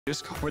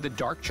or the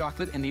dark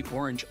chocolate and the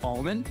orange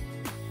almond.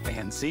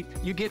 Fancy.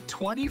 You get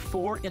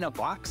 24 in a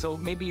box, so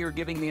maybe you're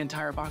giving the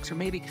entire box or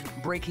maybe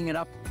breaking it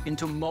up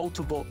into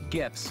multiple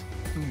gifts.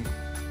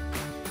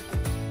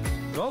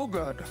 So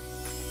good.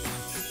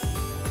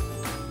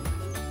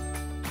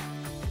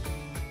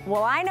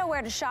 Well, I know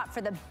where to shop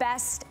for the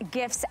best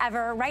gifts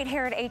ever right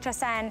here at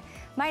HSN.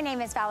 My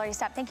name is Valerie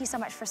Stepp. Thank you so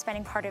much for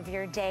spending part of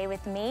your day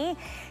with me.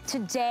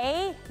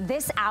 Today,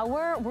 this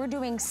hour, we're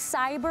doing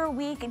Cyber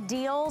Week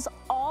deals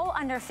all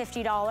under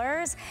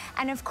 $50.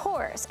 And of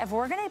course, if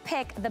we're gonna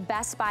pick the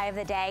best buy of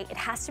the day, it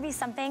has to be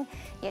something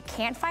you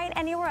can't find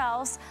anywhere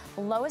else,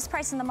 lowest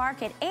price in the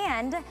market,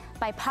 and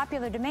by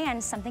popular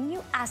demand, something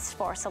you asked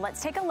for. So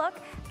let's take a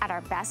look at our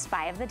best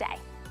buy of the day.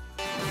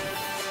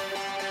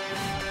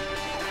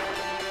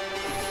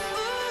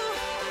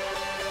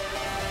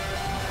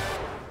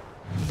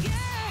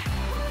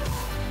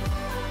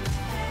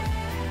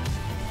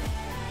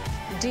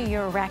 Do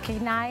you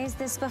recognize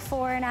this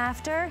before and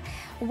after?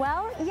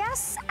 Well,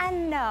 yes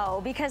and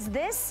no, because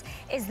this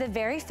is the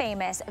very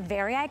famous,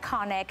 very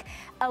iconic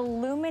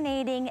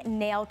illuminating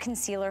nail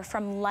concealer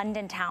from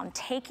London Town,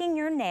 taking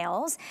your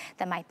nails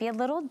that might be a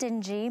little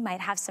dingy,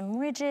 might have some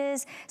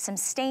ridges, some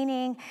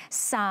staining,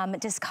 some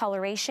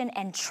discoloration,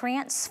 and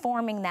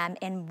transforming them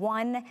in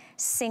one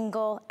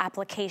single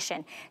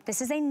application.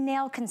 This is a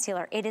nail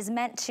concealer. It is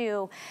meant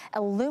to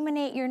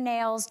illuminate your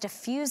nails,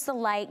 diffuse the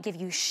light, give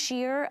you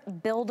sheer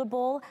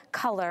buildable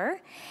color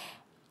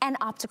and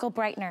optical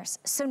brighteners.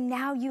 So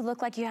now you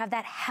look like you have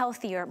that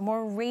healthier,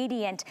 more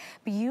radiant,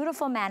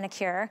 beautiful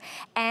manicure,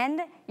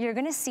 and you're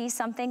gonna see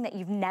something that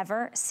you've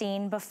never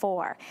seen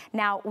before.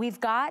 Now,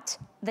 we've got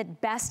the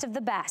best of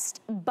the best.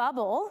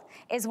 Bubble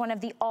is one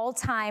of the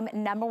all-time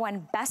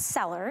 #1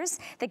 bestsellers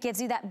that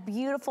gives you that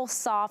beautiful,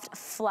 soft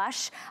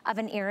flush of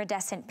an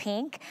iridescent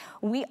pink.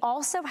 We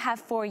also have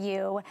for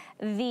you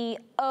the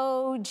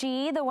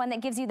OG, the one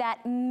that gives you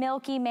that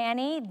milky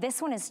mani.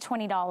 This one is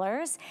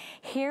 $20.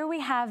 Here we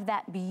have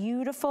that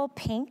beautiful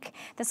pink.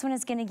 This one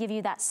is gonna give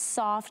you that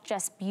soft,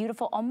 just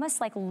beautiful,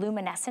 almost like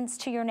luminescence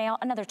to your nail,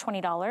 another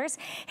 $20.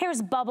 Here's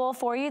Bubble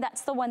for you.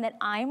 That's the one that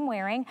I'm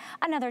wearing,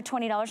 another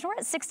 $20. We're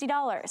at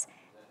 $60.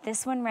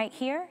 This one right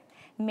here,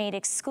 made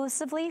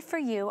exclusively for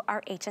you,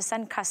 our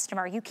HSN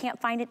customer. You can't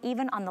find it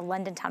even on the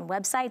London Town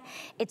website.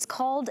 It's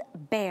called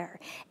Bare.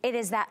 It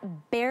is that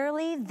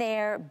barely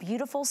there,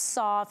 beautiful,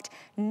 soft,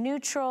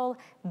 neutral,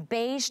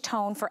 beige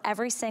tone for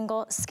every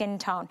single skin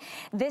tone.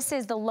 This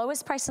is the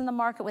lowest price in the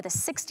market with a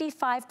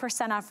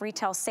 65% off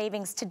retail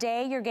savings.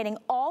 Today, you're getting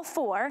all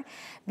four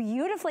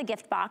beautifully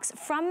gift box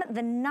from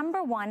the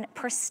 #1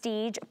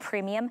 prestige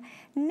premium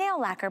nail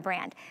lacquer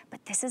brand.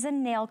 But this is a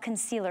nail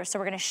concealer, so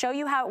we're gonna show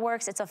you how it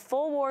works. It's a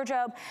full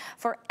wardrobe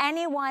for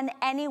anyone,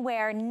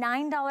 anywhere.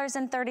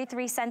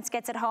 $9.33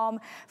 gets it home.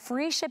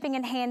 Free shipping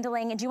and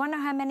handling. And do you wanna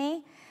know how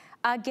many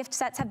gift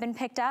sets have been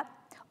picked up?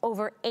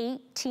 Over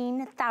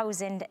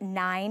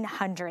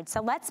 18,900.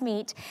 So let's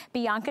meet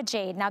Bianca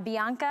Jade. Now,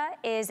 Bianca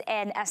is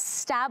an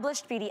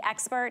established beauty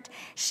expert.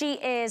 She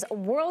is a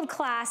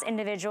world-class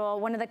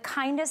individual, one of the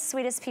kindest,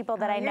 sweetest people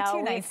that I know.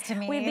 You're too nice to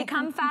me. We've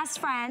become fast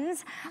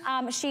friends.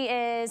 She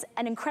is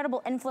an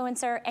incredible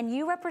influencer, and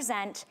you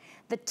represent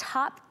the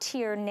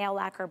top-tier nail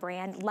lacquer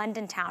brand,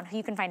 London Town, who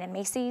you can find in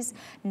Macy's,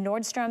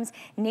 Nordstrom's,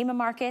 Neiman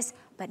Marcus,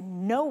 but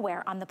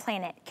nowhere on the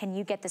planet can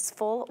you get this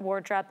full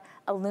wardrobe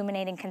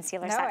illuminating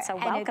concealer set. So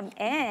welcome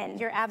in.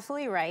 You're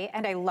absolutely right,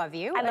 and I love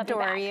you. I love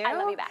adore you. I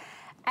love you back.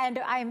 And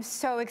I'm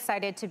so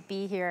excited to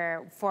be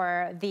here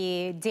for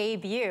the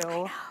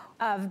debut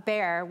of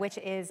Bare, which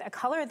is a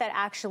color that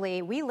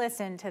actually, we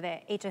listened to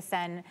the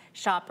HSN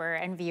shopper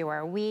and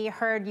viewer. We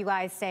heard you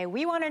guys say,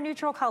 we want a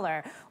neutral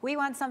color. We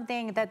want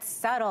something that's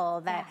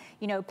subtle, that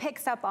you know,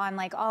 picks up on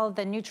like all of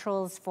the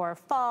neutrals for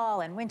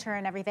fall and winter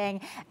and everything.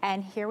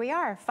 And here we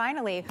are,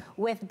 finally,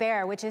 with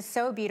Bare, which is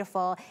so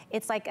beautiful.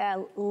 It's like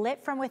a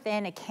lit from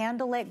within, a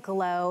candlelit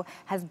glow,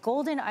 has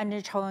golden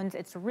undertones.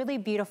 It's really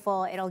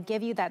beautiful. It'll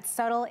give you that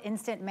subtle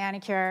instant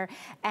manicure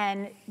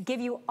and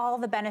give you all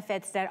the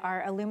benefits that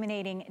our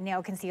illuminating nail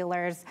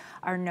concealers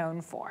are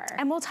known for.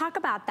 And we'll talk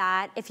about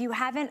that. If you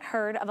haven't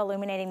heard of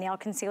illuminating nail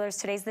concealers,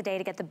 today's the day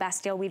to get the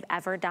best deal we've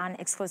ever done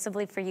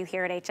exclusively for you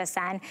here at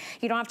HSN.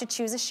 You don't have to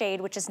choose a shade,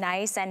 which is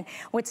nice. And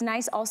what's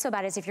nice also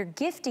about it is if you're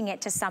gifting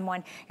it to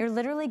someone, you're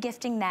literally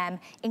gifting them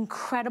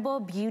incredible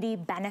beauty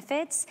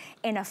benefits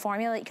in a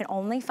formula that you can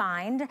only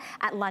find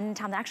at London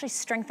Town that actually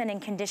strengthen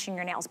and condition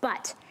your nails.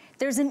 But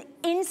there's an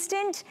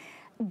instant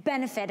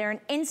benefit or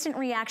an instant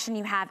reaction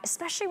you have,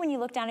 especially when you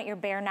look down at your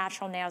bare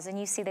natural nails and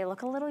you see they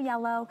look a little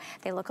yellow,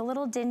 they look a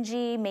little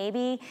dingy,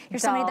 maybe you're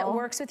somebody that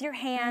works with your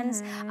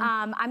hands.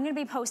 I'm gonna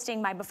be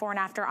posting my before and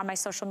after on my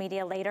social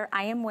media later.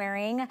 I am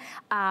wearing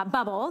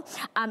Bubble,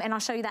 and I'll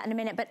show you that in a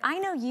minute, but I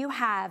know you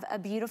have a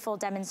beautiful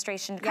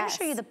demonstration to kind of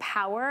show you the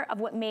power of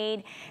what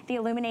made the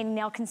illuminating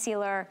nail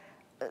concealer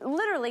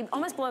literally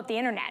almost blow up the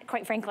internet,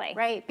 quite frankly.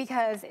 Right,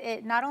 because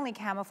it not only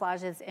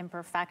camouflages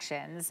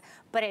imperfections,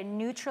 but it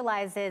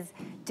neutralizes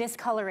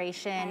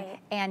discoloration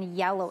and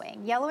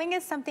yellowing. Yellowing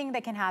is something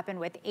that can happen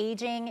with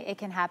aging. It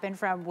can happen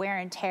from wear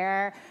and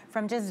tear,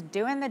 from just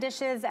doing the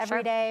dishes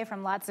every day,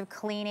 from lots of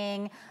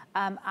cleaning.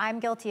 I'm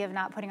guilty of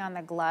not putting on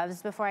the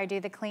gloves before I do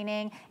the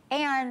cleaning.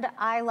 And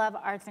I love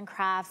arts and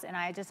crafts, and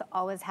I just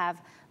always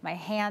have my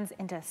hands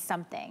into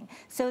something.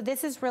 So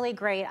this is really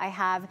great. I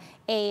have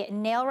a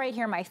nail right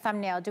here, my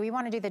thumbnail. Do we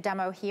want to do the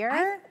demo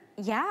here?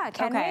 Yeah,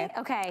 can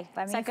we? Okay.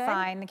 Let me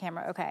find the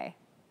camera. Okay.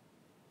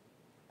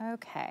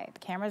 Okay, the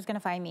camera's gonna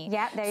find me.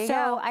 Yeah, there you go.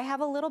 So I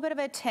have a little bit of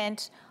a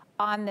tint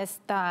on this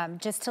thumb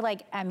just to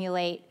like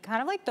emulate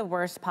kind of like the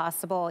worst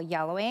possible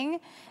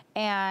yellowing.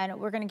 And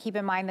we're gonna keep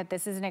in mind that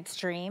this is an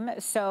extreme.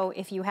 So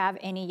if you have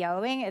any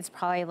yellowing, it's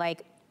probably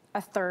like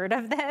a third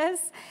of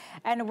this.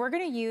 And we're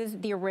gonna use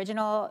the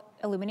original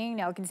illuminating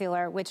nail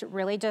concealer, which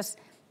really just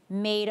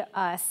made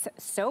us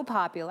so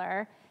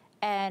popular.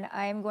 And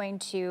I'm going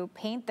to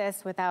paint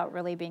this without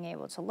really being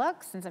able to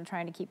look, since I'm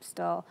trying to keep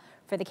still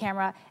for the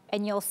camera,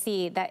 and you'll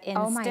see that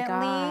instantly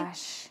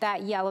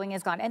that yellowing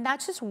is gone. And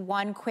that's just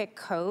one quick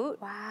coat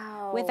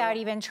without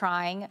even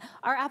trying.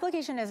 Our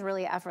application is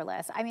really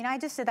effortless. I mean, I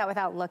just did that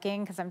without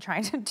looking because I'm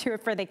trying to do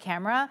it for the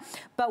camera,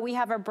 but we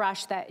have a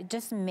brush that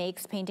just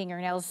makes painting your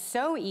nails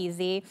so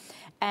easy.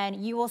 And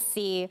you will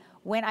see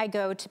when I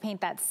go to paint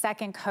that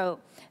second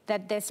coat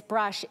that this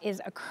brush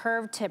is a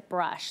curved tip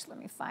brush. Let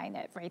me find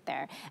it right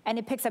there. And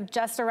it picks up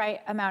just the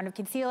right amount of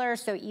concealer,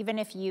 so even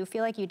if you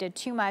feel like you did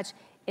too much,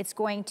 it's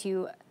going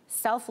to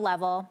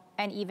self-level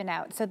and even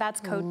out. So that's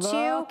coat 2.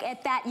 Look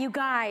at that, you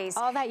guys.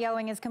 All that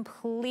yellowing is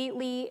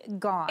completely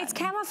gone. It's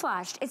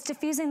camouflaged. It's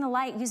diffusing the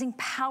light using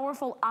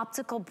powerful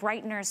optical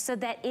brighteners, so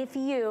that if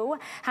you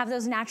have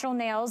those natural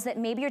nails that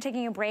maybe you're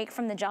taking a break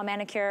from the gel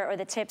manicure or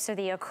the tips or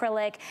the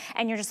acrylic,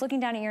 and you're just looking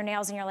down at your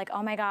nails and you're like,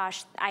 oh my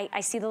gosh,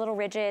 I see the little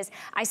ridges,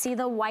 I see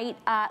the white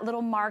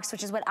little marks,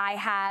 which is what I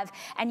have,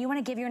 and you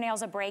wanna give your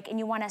nails a break and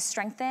you wanna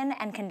strengthen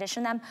and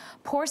condition them,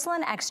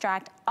 porcelain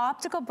extract,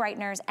 optical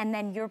brighteners, and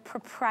then your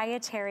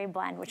proprietary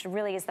blend, which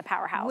really is the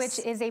powerhouse.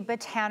 Which is a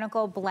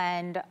botanical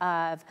blend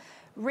of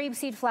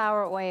rapeseed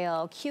flower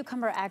oil,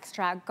 cucumber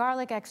extract,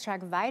 garlic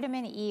extract,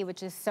 vitamin E,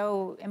 which is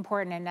so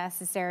important and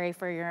necessary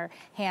for your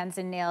hands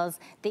and nails,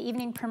 the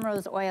evening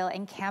primrose oil,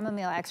 and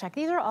chamomile extract.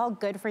 These are all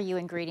good for you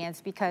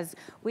ingredients because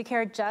we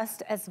care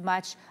just as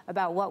much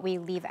about what we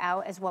leave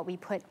out as what we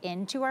put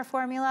into our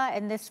formula.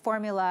 And this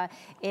formula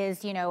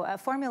is, you know, a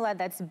formula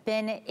that's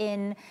been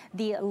in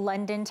the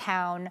London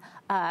town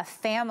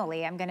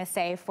family, I'm gonna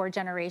say, for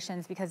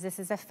generations, because this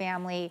is a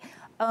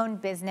family-owned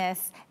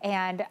business,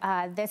 and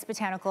this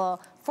botanical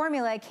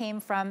formula came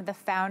from the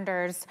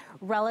founders'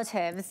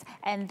 relatives,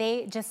 and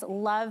they just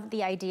love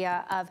the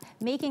idea of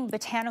making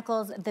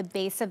botanicals the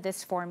base of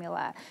this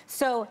formula.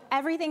 So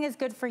everything is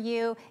good for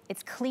you.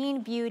 It's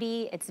clean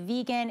beauty, it's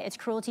vegan, it's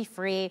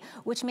cruelty-free,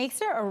 which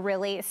makes it a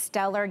really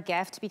stellar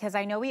gift, because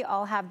I know we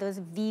all have those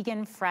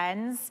vegan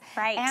friends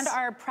and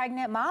our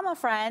pregnant mama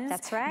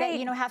friends that,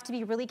 you know, have to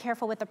be really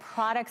careful with the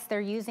products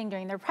they're using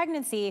during their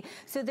pregnancy.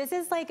 So this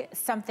is like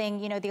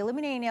something, you know, the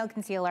illuminating nail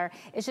concealer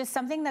is just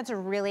something that's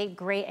really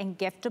great and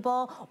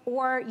giftable,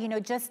 or, you know,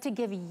 just to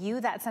give you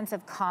that sense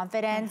of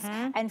confidence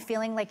and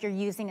feeling like you're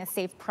using a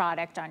safe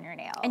product on your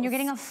nails. And you're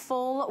getting a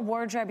full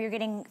wardrobe. You're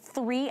getting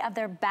 3 of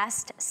their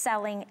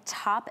best-selling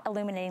top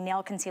illuminating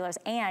nail concealers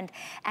and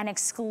an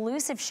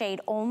exclusive shade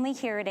only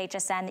here at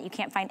HSN that you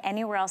can't find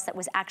anywhere else, that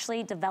was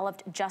actually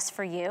developed just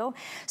for you.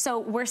 So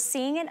we're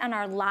seeing it on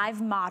our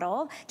live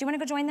model. Do you want to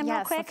go join them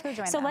real quick? Let's go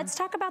join so them. Let's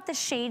talk about the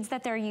shades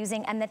that they're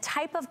using and the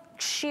type of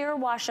sheer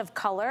wash of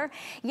color.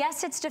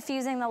 Yes, it's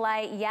diffusing the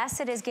light. Yes,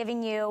 it is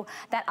giving you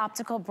that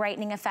optical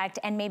brightening effect,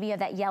 and maybe you have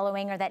that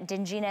yellowing or that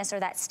dinginess or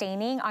that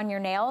staining on your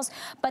nails.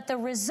 But the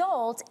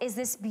result is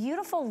this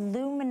beautiful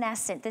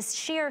luminescent, this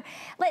sheer,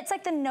 it's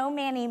like the no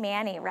manny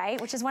manny, right?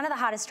 Which is one of the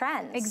hottest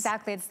trends.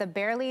 Exactly, it's the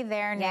barely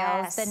there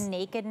nails, the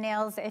naked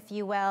nails, if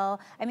you will.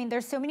 I mean,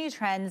 there's so many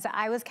trends.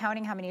 I was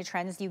counting how many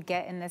trends you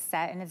get in this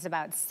set, and it's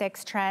about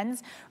 6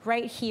 trends.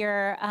 Right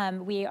here,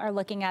 we are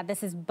looking at,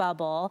 this is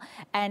Bubble,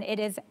 and it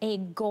is a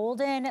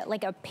golden,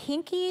 like a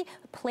pinky,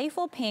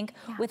 playful pink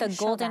with a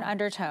golden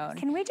undertone.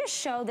 Can we just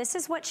show, this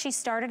is what she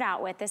started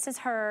out with. This is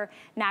her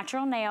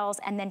natural nails,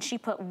 and then she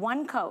put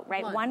 1 coat,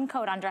 right? One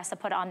coat on Dress to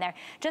put on there,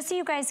 just so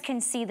you guys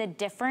can see the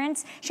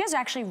difference. She has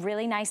actually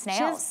really nice nails.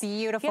 She has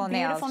beautiful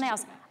nails. Beautiful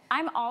nails.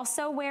 I'm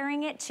also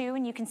wearing it too,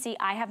 and you can see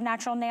I have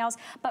natural nails,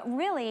 but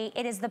really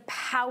it is the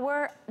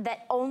power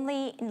that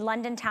only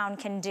London town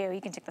can do.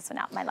 You can take this one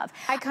out, my love.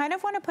 I kind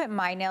of want to put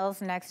my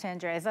nails next to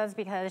Andrea's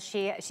because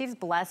she's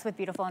blessed with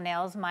beautiful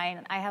nails.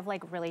 Mine, I have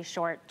like really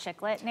short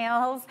chiclet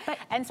nails.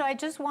 And so I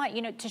just want,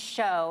 you know, to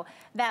show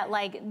that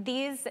like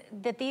these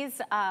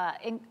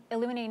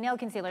illuminating nail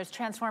concealers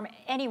transform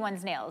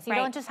anyone's nails. You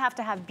don't just have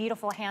to have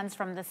beautiful hands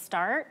from the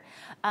start.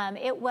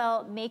 It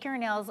will make your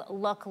nails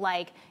look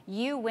like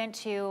you went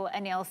to into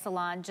a nail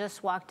salon,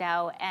 just walked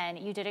out, and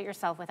you did it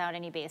yourself without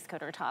any base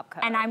coat or top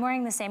coat. And I'm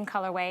wearing the same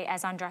colorway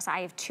as Andressa.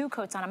 I have 2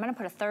 coats on. I'm gonna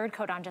put a 3rd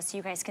coat on just so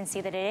you guys can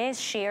see that it is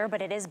sheer,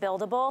 but it is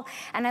buildable.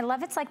 And I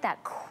love it's like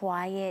that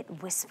quiet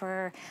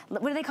whisper.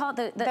 What do they call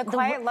it? The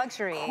quiet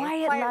luxury.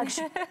 Quiet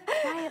luxury.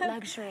 Quiet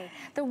luxury.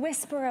 The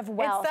whisper of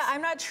wealth.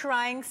 I'm not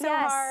trying so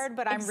hard,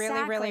 but I'm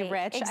really, really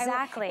rich.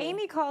 Exactly.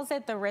 Amy calls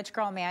it the rich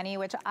girl Manny,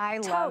 which I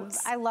love.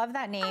 I love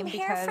that name because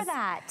here for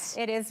that.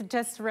 It is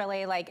just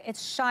really like,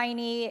 it's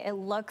shiny. It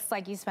looks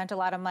like you spent a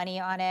lot of money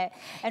on it.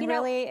 And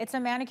really, it's a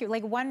manicure.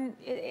 Like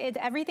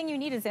everything you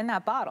need is in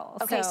that bottle.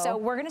 Okay, so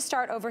we're gonna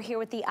start over here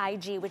with the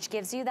IG, which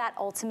gives you that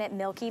ultimate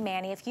milky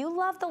Manny. If you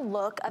love the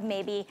look of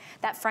maybe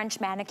that French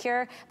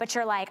manicure, but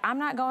you're like, I'm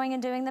not going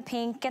and doing the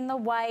pink and the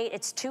white.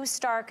 It's too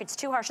stark, it's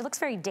too harsh. It looks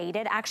very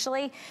dated,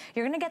 actually.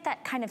 You're gonna get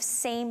that kind of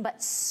same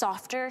but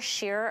softer,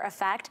 sheerer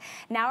effect.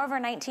 Now over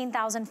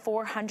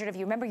 19,400 of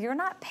you. Remember, you're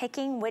not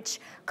picking which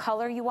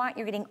color you want.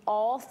 You're getting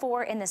all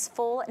 4 in this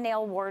full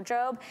nail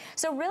wardrobe.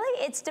 So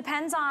really, it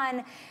depends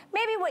on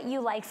maybe what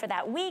you like for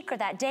that week or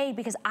that day,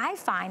 because I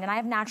find, and I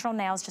have natural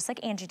nails just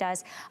like Angie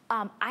does,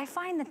 I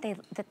find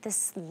that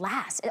this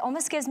lasts. It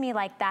almost gives me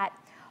like that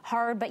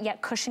hard but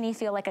yet cushiony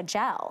feel like a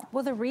gel.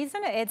 Well, the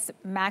reason it's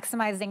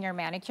maximizing your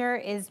manicure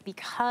is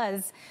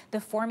because the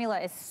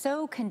formula is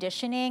so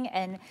conditioning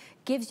and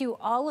gives you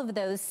all of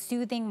those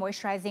soothing,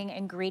 moisturizing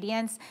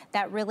ingredients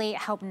that really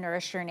help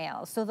nourish your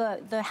nails. So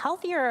the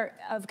healthier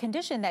of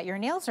condition that your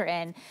nails are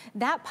in,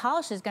 that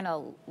polish is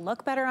gonna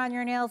look better on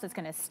your nails, it's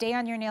gonna stay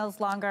on your nails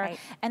longer. Right.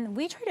 And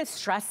we try to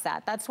stress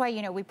that. That's why,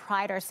 we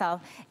pride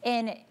ourselves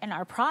in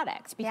our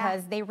products,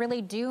 because they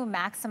really do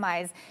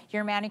maximize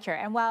your manicure.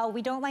 And while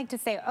we don't like to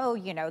say, oh,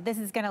 this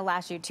is gonna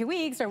last you 2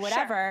 weeks or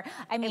whatever,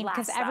 I mean,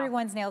 because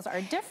everyone's nails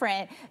are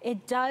different,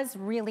 it does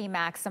really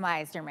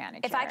maximize your manicure.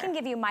 If I can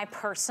give you my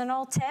personal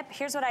tip,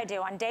 here's what I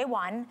do. On day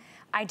 1,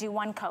 I do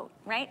 1 coat,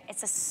 right?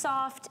 It's a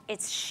soft,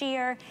 it's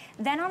sheer.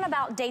 Then on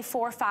about day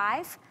 4 or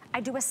 5,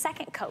 I do a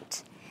 2nd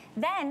coat.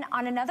 Then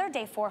on another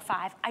day 4 or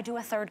 5, I do a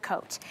 3rd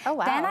coat. Oh,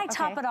 wow. Then I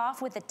top it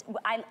off with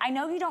I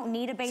know you don't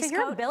need a base coat. So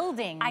you're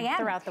building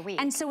throughout the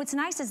week. And so what's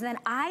nice is then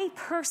I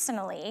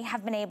personally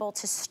have been able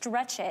to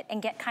stretch it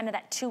and get kind of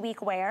that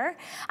 2-week wear.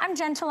 I'm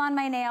gentle on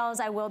my nails,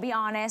 I will be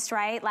honest,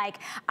 right? Like,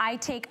 I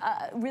take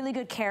really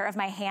good care of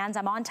my hands.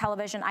 I'm on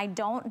television. I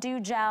don't do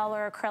gel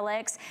or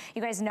acrylics.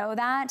 You guys know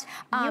that.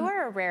 You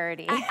are a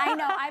rarity. I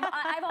know,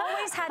 I've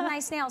always had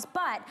nice nails,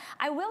 but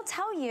I will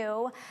tell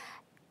you,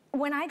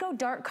 when I go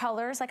dark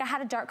colors, like I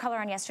had a dark color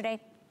on yesterday,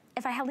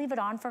 if I leave it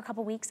on for a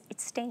couple weeks, it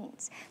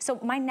stains. So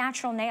my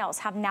natural nails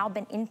have now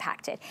been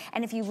impacted.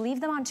 And if you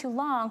leave them on too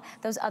long,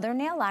 those other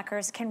nail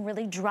lacquers can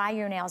really dry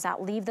your nails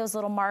out, leave those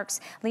little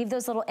marks, leave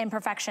those little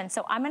imperfections.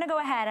 So I'm gonna go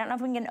ahead, I don't know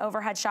if we can get an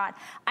overhead shot.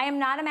 I am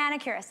not a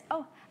manicurist.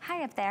 Oh,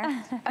 hi up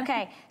there.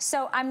 Okay,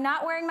 so I'm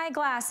not wearing my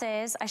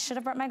glasses. I should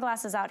have brought my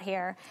glasses out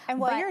here. And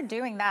while you're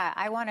doing that,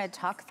 I wanna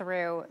talk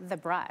through the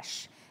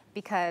brush,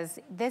 because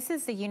this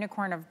is the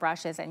unicorn of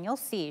brushes, and you'll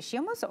see she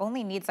almost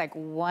only needs like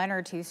 1 or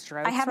 2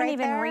 strokes. I haven't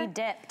even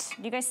re-dipped.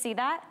 Do you guys see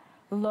that?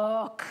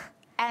 Look.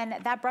 And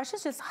that brush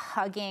is just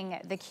hugging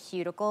the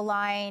cuticle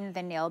line,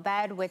 the nail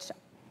bed, which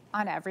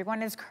on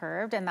everyone is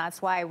curved, and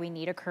that's why we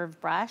need a curved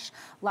brush.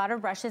 A lot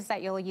of brushes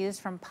that you'll use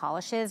from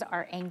polishes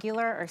are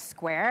angular or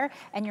square,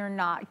 and you're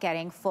not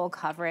getting full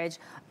coverage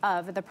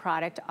of the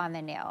product on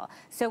the nail.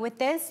 So with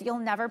this, you'll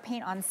never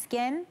paint on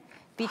skin,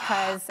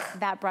 because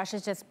that brush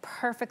is just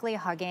perfectly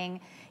hugging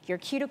your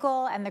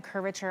cuticle and the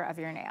curvature of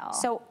your nail.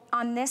 So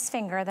on this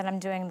finger that I'm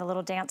doing the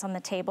little dance on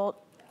the table,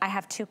 I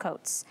have 2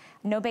 coats.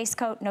 No base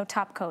coat, no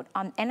top coat.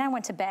 And I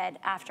went to bed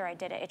after I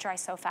did it. It dries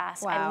so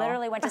fast. Wow. I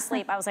literally went to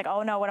sleep. I was like,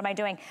 oh no, what am I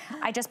doing?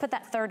 I just put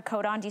that 3rd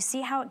coat on. Do you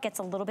see how it gets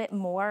a little bit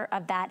more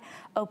of that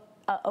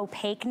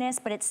opaqueness,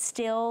 but it's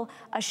still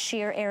a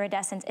sheer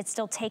iridescence. It's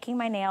still taking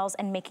my nails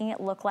and making it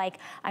look like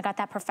I got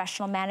that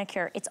professional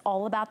manicure. It's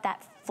all about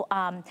that,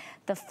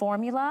 the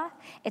formula.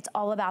 It's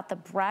all about the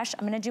brush.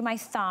 I'm gonna do my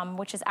thumb,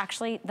 which is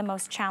actually the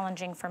most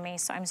challenging for me,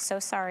 so I'm so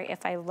sorry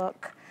if I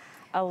look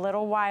a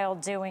little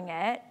wild doing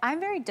it. I'm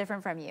very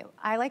different from you.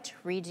 I like to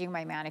redo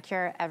my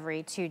manicure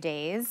every 2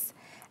 days,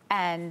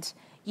 and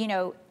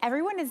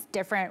everyone is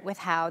different with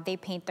how they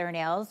paint their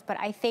nails, but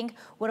I think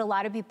what a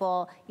lot of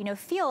people,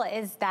 feel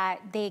is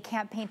that they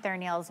can't paint their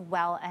nails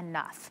well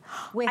enough.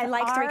 I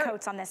like 3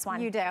 coats on this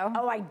one. You do?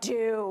 Oh, I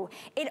do.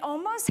 It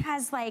almost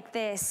has like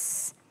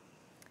this...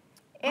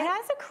 It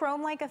has a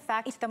chrome-like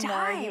effect the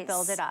more you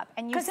build it up.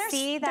 And you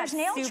see that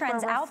nail super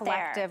trends out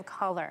there. reflective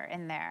color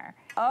in there.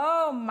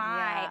 Oh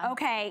my,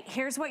 okay,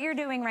 here's what you're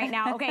doing right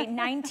now. Okay,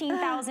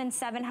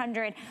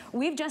 19,700.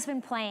 We've just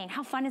been playing.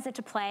 How fun is it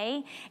to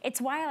play?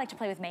 It's why I like to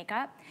play with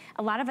makeup.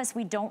 A lot of us,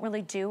 we don't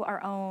really do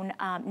our own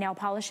nail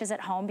polishes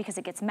at home because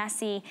it gets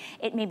messy.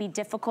 It may be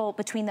difficult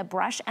between the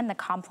brush and the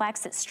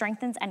complex. It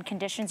strengthens and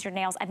conditions your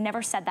nails. I've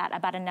never said that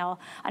about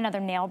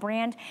another nail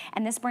brand.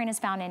 And this brand is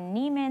found in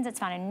Neiman's, it's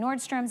found in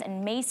Nordstrom's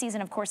and Macy's.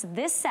 And of course,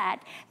 this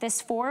set,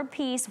 this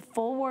 4-piece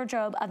full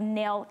wardrobe of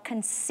nail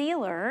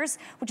concealers,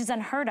 which is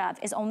unheard of,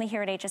 is only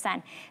here at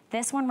HSN.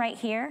 This one right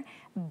here,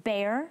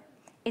 Bare,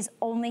 is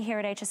only here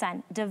at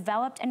HSN,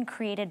 developed and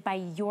created by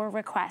your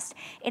request.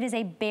 It is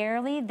a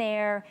barely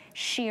there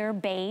sheer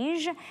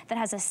beige that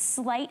has a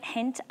slight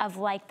hint of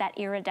like that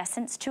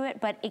iridescence to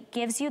it, but it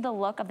gives you the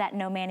look of that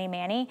no mani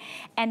mani.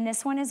 And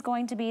this one is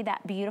going to be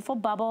that beautiful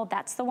bubble.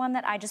 That's the one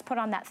that I just put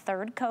on that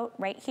third coat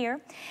right here.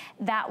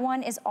 That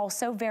one is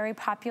also very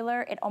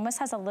popular. It almost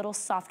has a little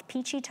soft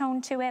peachy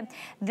tone to it.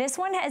 This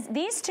one has,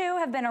 these two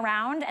have been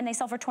around and they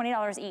sell for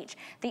 $20 each.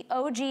 The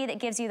OG that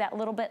gives you that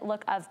little bit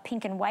look of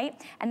pink and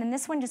white, and then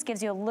this one just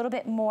gives you a little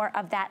bit more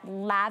of that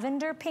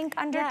lavender pink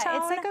undertone. Yeah,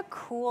 it's like a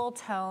cool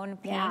tone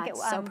pink. Yeah,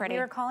 it's so pretty. We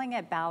were calling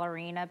it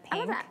ballerina pink. I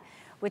love that.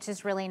 Which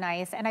is really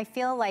nice. And I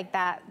feel like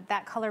that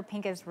color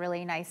pink is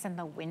really nice in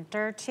the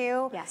winter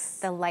too. Yes.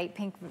 The light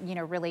pink, you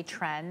know, really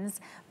trends.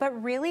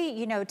 But really,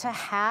 you know, to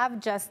have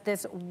just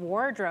this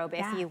wardrobe,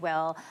 if you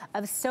will,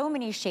 of so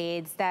many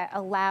shades that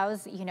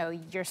allows, you know,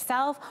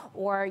 yourself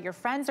or your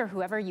friends or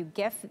whoever you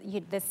gift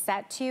this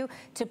set to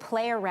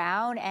play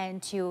around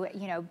and to,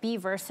 you know, be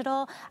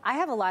versatile. I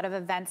have a lot of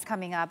events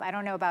coming up. I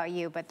don't know about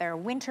you, but there are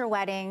winter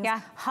weddings,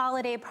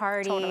 holiday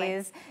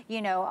parties,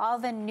 you know, all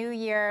the New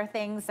Year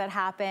things that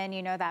happen,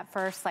 you know, that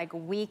first like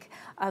week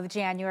of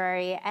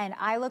January. And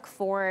I look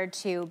forward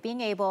to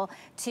being able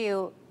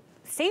to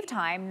save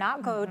time,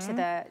 not go to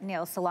the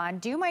nail salon,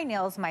 do my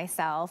nails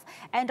myself,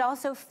 and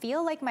also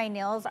feel like my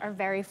nails are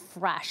very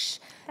fresh.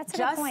 That's a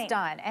good point. Just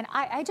done. And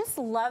I just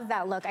love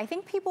that look. I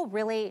think people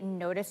really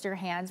notice your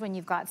hands when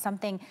you've got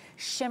something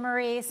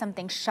shimmery,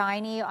 something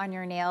shiny on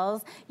your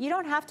nails. You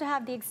don't have to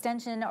have the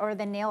extension or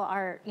the nail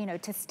art, you know,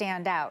 to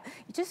stand out.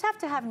 You just have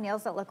to have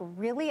nails that look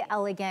really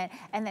elegant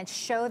and that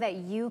show that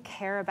you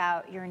care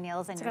about your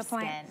nails and your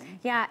skin.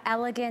 Yeah,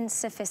 elegant,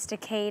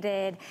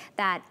 sophisticated,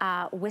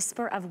 that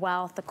whisper of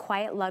wealth, the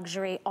quiet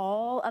luxury,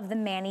 all of the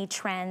mani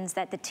trends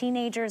that the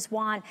teenagers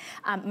want.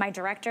 My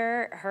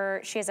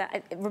director, she has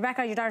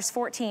Rebecca, your daughter's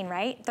 14,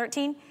 right?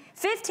 13?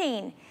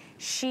 15.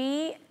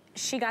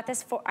 She got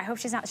this for, I hope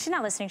she's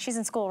not listening, she's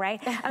in school, right?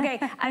 Okay,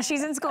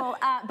 she's in school.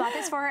 Bought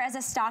this for her as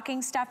a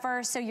stocking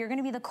stuffer, so you're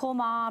gonna be the cool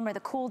mom or the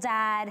cool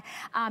dad,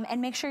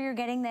 and make sure you're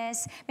getting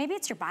this. Maybe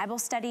it's your Bible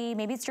study,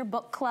 maybe it's your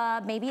book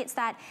club, maybe it's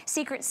that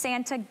Secret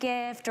Santa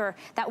gift or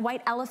that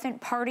white elephant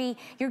party.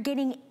 You're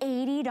getting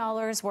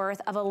 $80 worth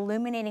of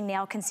illuminating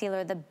nail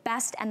concealer, the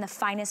best and the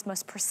finest,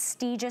 most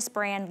prestigious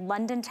brand,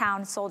 London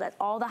Town, sold at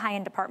all the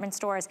high-end department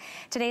stores.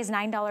 Today is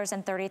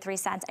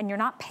 $9.33, and you're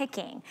not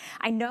picking.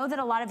 I know that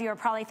a lot of you are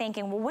probably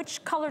thinking, well,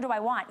 which color do I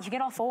want? You get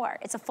all four.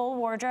 It's a full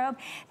wardrobe.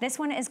 This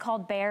one is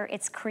called Bare.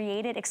 It's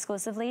created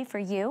exclusively for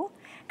you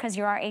because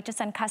you're our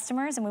HSN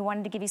customers, and we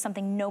wanted to give you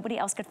something nobody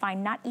else could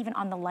find, not even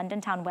on the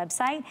London Town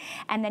website.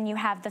 And then you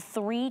have the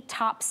 3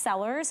 top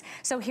sellers.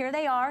 So here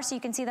they are, so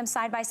you can see them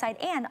side by side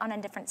and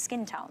on different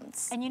skin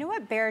tones. And you know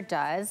what Bare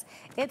does?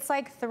 It's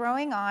like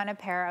throwing on a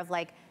pair of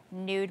like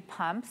nude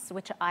pumps,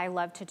 which I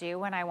love to do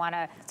when I want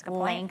to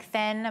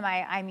lengthen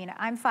my, I mean,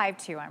 I'm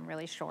 5'2", I'm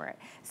really short.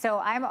 So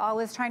I'm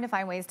always trying to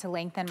find ways to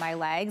lengthen my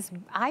legs.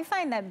 I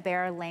find that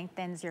Bare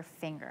lengthens your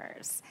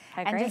fingers.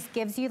 And just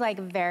gives you like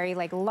very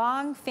like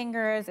long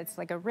fingers. It's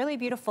like a really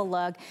beautiful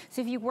look.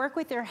 So if you work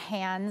with your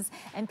hands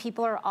and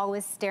people are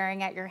always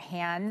staring at your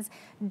hands,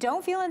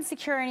 don't feel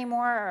insecure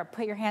anymore or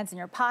put your hands in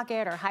your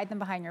pocket or hide them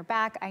behind your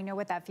back. I know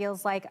what that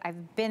feels like.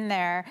 I've been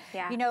there.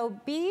 You know,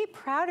 be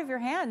proud of your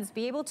hands.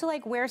 Be able to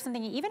like wear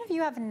something, even if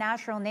you have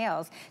natural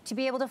nails, to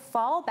be able to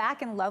fall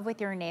back in love with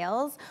your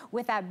nails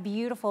with that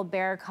beautiful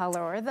Bare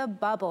color or the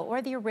bubble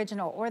or the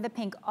original or the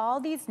pink.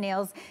 All these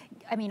nails,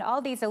 I mean, all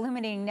these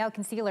illuminating nail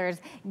concealers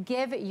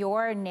give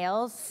your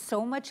nails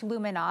so much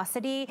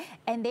luminosity,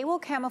 and they will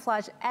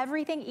camouflage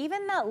everything,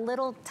 even that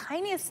little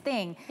tiniest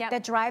thing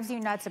that drives you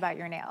nuts about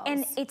your nails.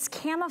 And it's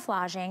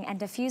camouflaging and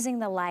diffusing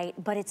the light,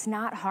 but it's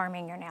not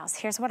harming your nails.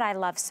 Here's what I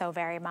love so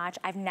very much.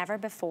 I've never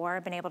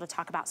before been able to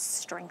talk about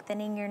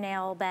strengthening your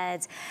nail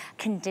beds,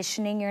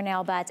 conditioning your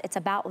nail beds. It's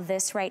about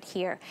this right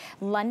here.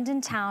 London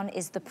Town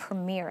is the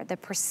premier, the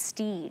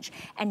prestige,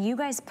 and you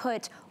guys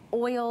put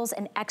oils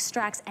and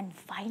extracts and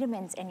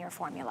vitamins in your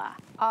formula.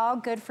 All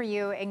good for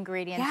you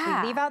ingredients.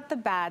 We leave out the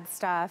bad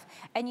stuff.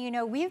 And you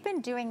know, we've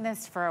been doing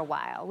this for a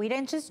while. We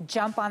didn't just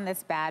jump on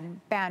this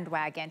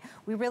bandwagon.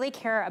 We really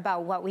care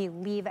about what we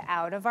leave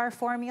out of our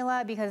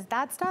formula, because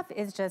that stuff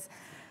is just,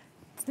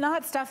 it's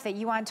not stuff that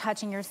you want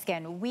touching your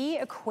skin. We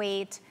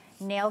equate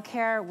nail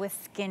care with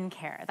skin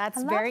care.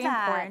 That's very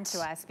important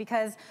to us,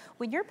 because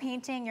when you're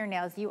painting your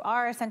nails, you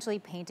are essentially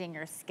painting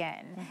your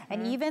skin.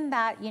 And even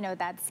that, you know,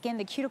 that skin,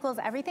 the cuticles,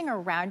 everything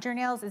around your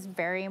nails is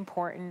very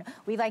important.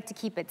 We like to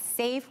keep it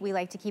safe. We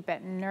like to keep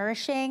it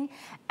nourishing.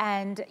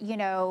 And, you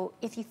know,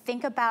 if you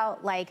think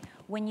about like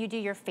when you do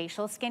your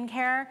facial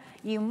skincare,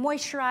 you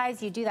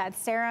moisturize, you do that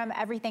serum,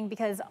 everything,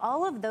 because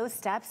all of those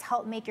steps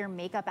help make your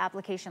makeup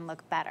application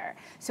look better.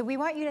 So we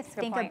want you to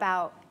think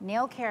about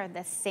nail care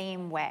the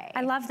same way.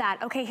 I love that.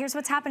 Okay, here's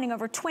what's happening.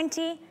 Over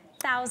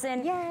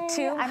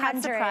 20,200. I'm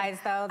not surprised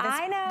though.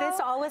 I know.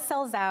 This always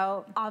sells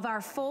out. Of our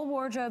full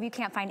wardrobe, you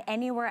can't find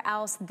anywhere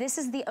else. This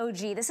is the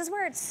OG. This is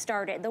where it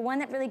started. The one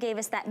that really gave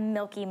us that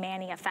milky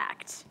mani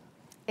effect.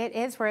 It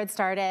is where it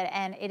started,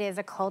 and it is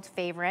a cult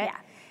favorite. Yeah.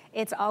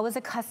 It's always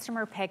a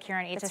customer pick here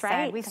in HSN. That's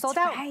right. We've sold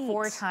out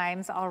 4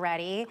 times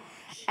already,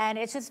 and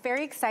it's just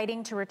very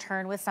exciting to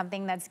return with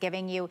something that's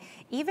giving you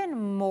even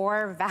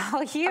more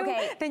value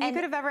than you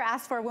could have ever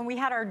asked for when we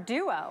had our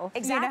duo.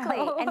 Exactly.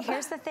 You know? And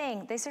here's the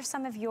thing. These are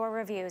some of your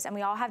reviews, and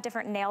we all have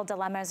different nail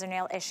dilemmas or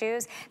nail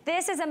issues.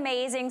 This is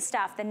amazing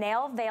stuff. The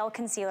Nail Veil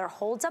Concealer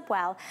holds up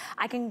well.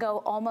 I can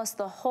go almost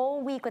the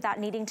whole week without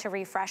needing to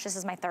refresh. This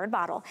is my 3rd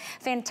bottle.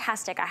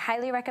 Fantastic. I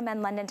highly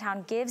recommend London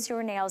Town. Gives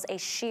your nails a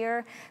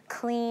sheer,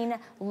 clean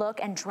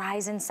look and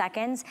dries in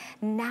seconds.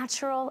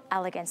 Natural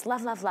elegance.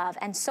 Love, love, love.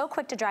 And so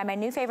quick to dry. My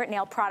new favorite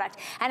nail product.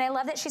 And I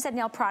love that she said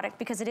nail product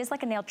because it is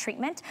like a nail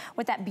treatment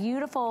with that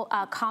beautiful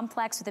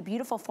complex, with a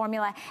beautiful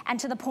formula. And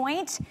to the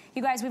point,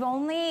 you guys, we've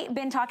only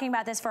been talking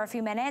about this for a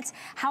few minutes.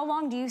 How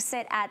long do you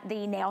sit at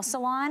the nail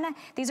salon?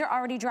 These are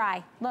already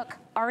dry. Look,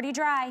 already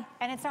dry.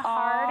 And it's a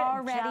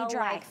hard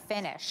gel-like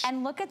finish.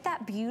 And look at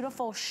that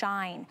beautiful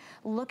shine.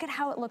 Look at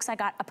how it looks. I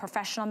got a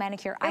professional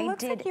manicure. It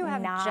looks like you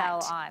have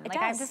gel on.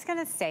 Like, I'm just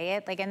gonna say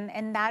it. Like,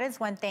 and that is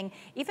one thing.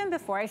 Even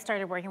before I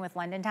started working with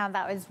London Town,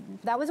 that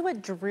was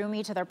what drew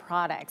me to their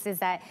products. Is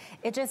that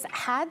it just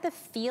had the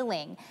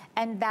feeling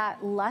and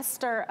that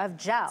luster of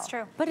gel. It's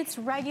true. But it's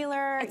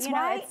regular.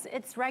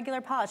 It's regular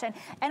polish. And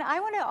I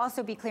want to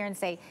also be clear and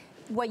say,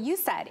 what you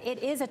said,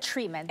 it is a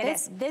treatment.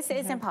 This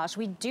isn't polish.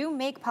 We do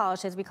make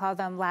polishes, we call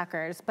them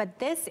lacquers, but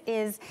this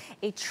is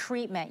a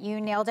treatment. You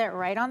nailed it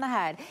right on the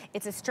head.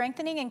 It's a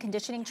strengthening and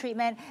conditioning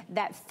treatment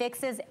that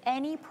fixes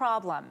any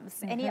problems,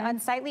 any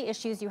unsightly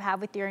issues you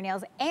have with your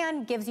nails,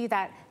 and gives you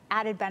that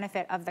added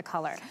benefit of the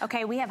color.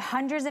 Okay, we have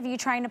hundreds of you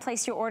trying to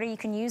place your order. You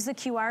can use the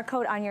QR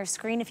code on your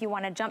screen if you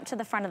want to jump to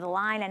the front of the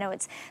line. I know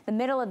it's the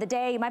middle of the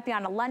day. You might be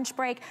on a lunch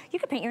break. You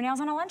could paint your nails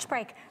on a lunch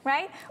break,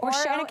 right? Or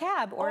in a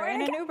cab, or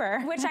in an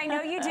Uber. Which I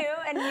know you do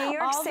in New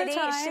York City.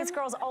 This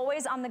girl's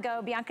always on the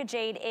go. Bianca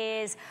Jade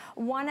is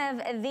one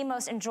of the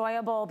most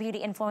enjoyable beauty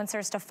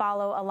influencers to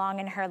follow along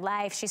in her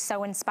life. She's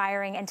so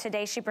inspiring, and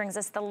today she brings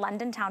us the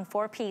London Town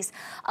 4-piece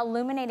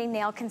illuminating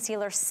nail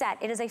concealer set.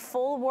 It is a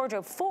full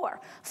wardrobe,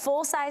 4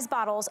 full-size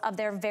bottles of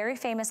their very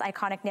famous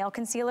iconic nail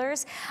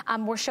concealers.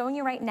 We're showing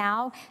you right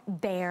now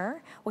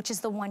Bare, which is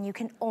the one you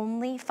can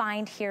only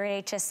find here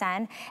at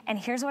HSN. And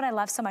here's what I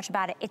love so much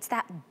about it. It's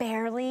that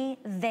barely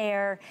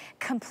there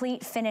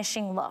complete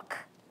finishing look.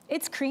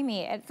 It's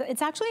creamy.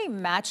 It's actually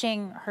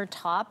matching her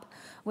top,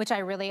 which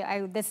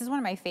this is one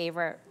of my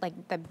favorite,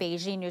 like the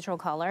beigey neutral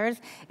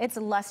colors. It's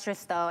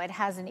lustrous though. It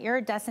has an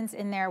iridescence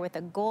in there with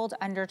a gold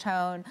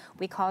undertone.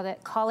 We call it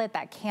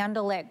that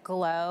candlelit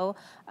glow.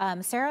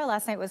 Sarah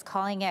last night was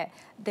calling it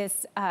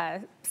this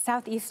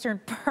southeastern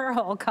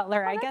pearl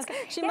color. I guess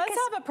she must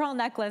have a pearl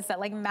necklace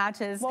that like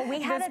matches this color. Well,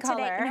 we had it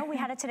today. No, we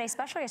had it today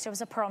special yesterday. It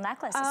was a pearl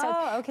necklace. Oh,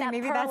 so okay, that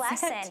maybe pearlescent.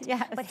 that's it.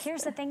 Yes. But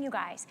here's the thing, you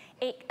guys.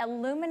 It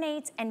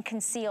illuminates and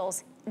conceals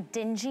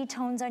dingy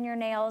tones on your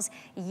nails,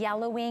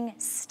 yellowing,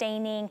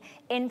 staining,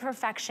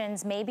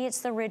 imperfections. Maybe it's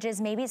the ridges,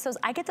 maybe it's those.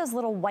 I get those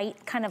little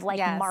white kind of like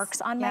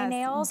marks on my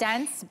nails.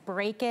 Dense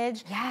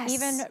breakage,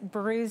 even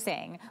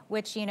bruising,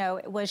 which, you know,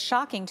 was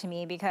shocking to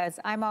me because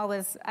I'm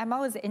always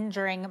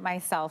injuring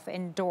myself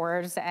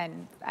indoors,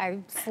 and I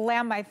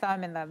slam my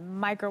thumb in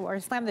the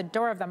slam the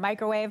door of the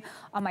microwave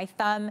on my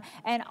thumb,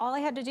 and all I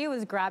had to do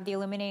was grab the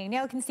illuminating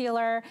nail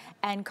concealer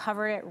and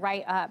cover it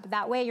right up.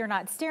 That way you're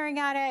not staring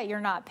at it, you're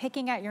not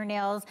picking at your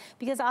nails,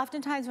 because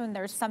oftentimes when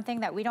there's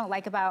something that we don't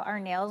like about our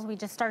nails, we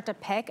just start to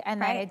pick,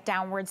 and then it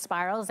downward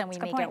spirals and we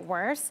make it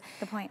worse.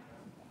 Good point.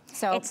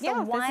 So it's the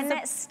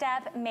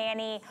one-step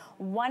mani,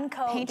 one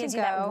coat gives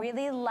you that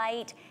really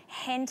light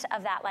hint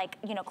of that, like,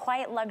 you know,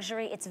 quiet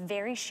luxury. It's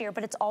very sheer,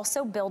 but it's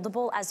also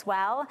buildable as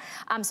well.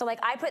 So like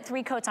I put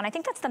 3 coats on. I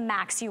think that's the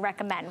max you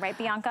recommend, right,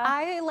 Bianca?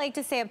 I like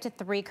to say up to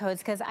 3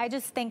 coats because I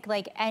just think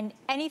like, and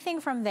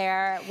anything from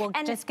there will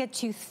just get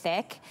too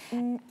thick.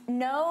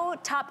 No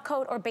top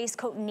coat or base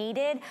coat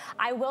needed.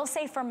 I will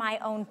say for my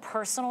own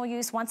personal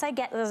use, once I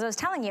get, as I was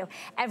telling you,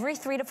 every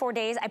 3 to 4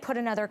 days, I put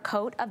another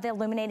coat of the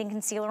illuminating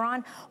concealer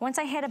on. Once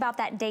I hit about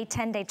that day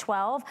 10, day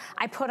 12,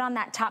 I put on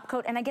that top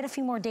coat and I get a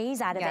few more days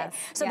out of it.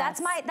 So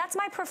that's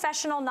my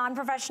professional,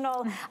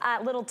 non-professional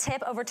little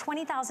tip. Over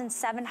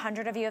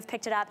 20,700 of you have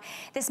picked it up.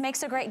 This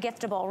makes a great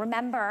giftable.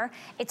 Remember,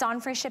 it's on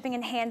free shipping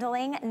and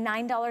handling.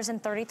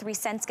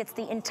 $9.33 gets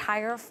the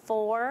entire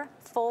 4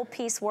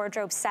 full-piece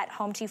wardrobe set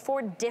home to you.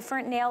 4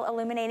 different nail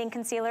illuminating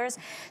concealers.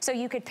 So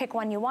you could pick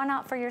one you want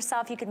out for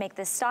yourself. You could make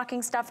this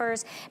stocking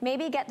stuffers.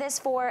 Maybe get this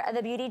for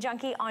the beauty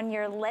junkie on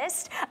your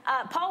list.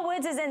 Paul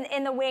Woods is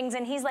in the wings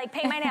and he's like,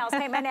 paint my nails,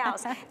 paint my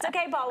nails. It's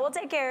okay, Paul, we'll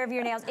take care of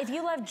your nails. If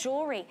you love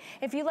jewelry,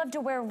 if you love to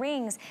wear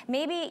rings,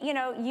 maybe, you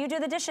know, you do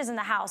the dishes in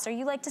the house, or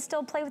you like to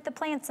still play with the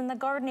plants and the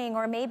gardening,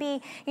 or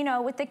maybe, you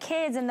know, with the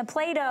kids and the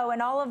Play-Doh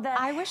and all of the,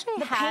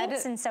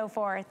 paints and so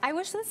forth. I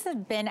wish this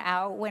had been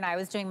out when I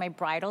was doing my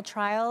bridal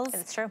trials.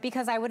 It's true.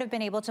 Because I would have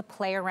been able to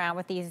play around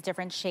with these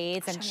different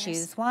shades and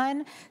choose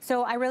one.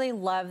 So I really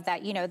love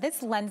that, you know,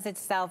 this lends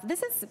itself,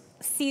 this is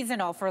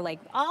seasonal for like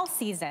all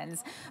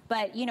seasons,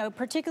 but you know,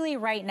 particularly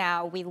right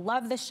now We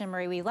love the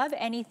shimmery. We love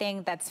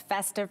anything that's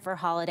festive for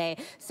holiday.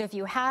 So if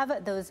you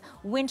have those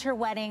winter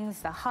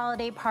weddings, the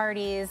holiday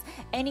parties,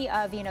 any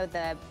of, you know,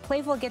 the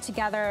playful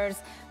get-togethers,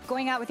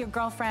 going out with your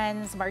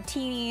girlfriends,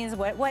 martinis,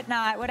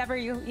 whatnot, whatever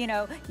you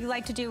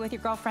like to do with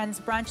your girlfriends,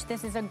 brunch,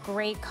 this is a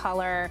great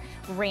color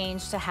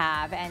range to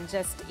have, and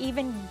just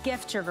even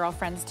gift your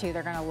girlfriends too.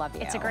 They're gonna love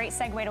you. It's a great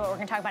segue to what we're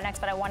gonna talk about next,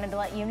 but I wanted to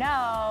let you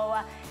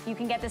know, you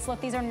can get this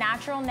look. These are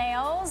natural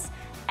nails,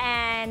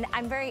 and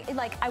I'm very,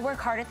 like, I work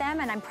hard at them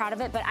and I'm proud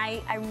of it, but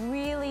I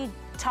really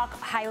talk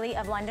highly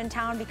of London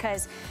Town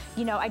because,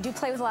 you know, I do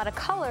play with a lot of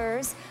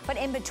colors, but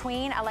in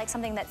between, I like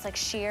something that's like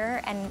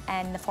sheer,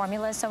 and the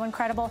formula is so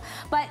incredible.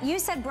 But you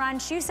said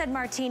brunch, you said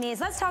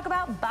martinis. Let's talk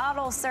about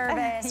bottle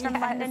service from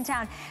London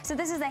Town. So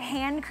this is a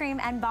hand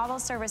cream and bottle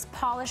service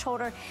polish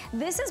holder.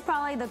 This is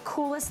probably the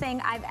coolest thing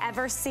I've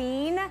ever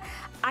seen.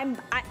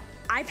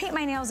 I paint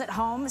my nails at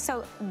home,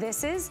 so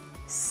this is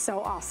so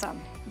awesome.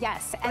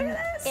 Yes, and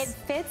it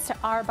fits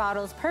our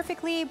bottles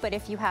perfectly, but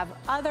if you have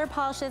other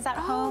polishes at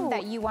home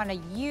that you want to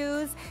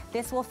use,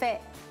 this will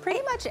fit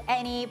pretty much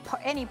any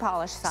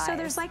polish size. So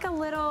there's like a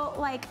little,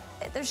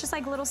 there's just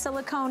like little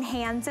silicone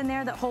hands in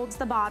there that holds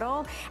the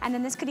bottle, and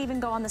then this could even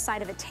go on the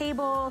side of a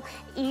table,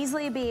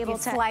 easily be able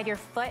to slide your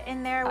foot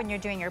in there when you're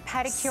doing your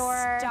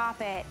pedicure.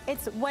 Stop it.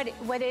 It's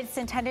what it's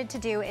intended to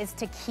do is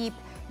to keep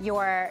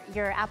your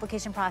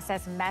application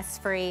process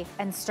mess-free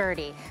and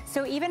sturdy.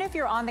 So even if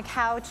you're on the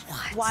couch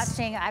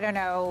watching, I don't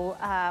know,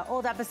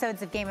 old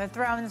episodes of Game of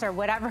Thrones or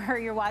whatever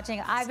you're watching,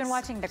 I've been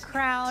watching The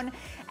Crown,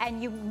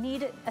 and you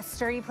need a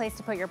sturdy place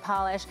to put your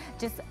polish,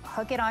 just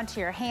hook it onto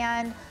your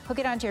hand, hook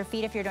it onto your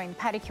feet if you're doing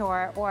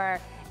pedicure, or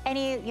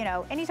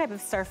any type of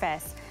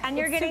surface. And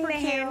you're getting the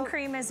hand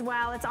cream as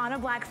well. It's on a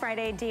Black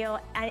Friday deal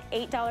at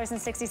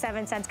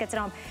 $8.67 gets it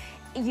home.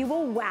 You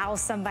will wow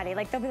somebody.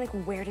 Like, they'll be like,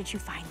 where did you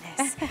find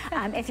this?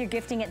 If you're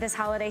gifting it this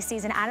holiday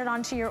season, add it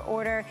onto your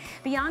order.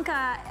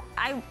 Bianca,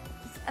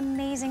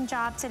 amazing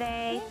job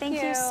today.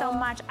 Thank you so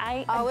much.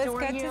 I always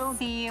adore good you. to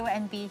see you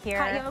and be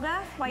here. Hot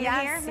yoga while you're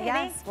here, maybe?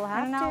 Yes, we'll have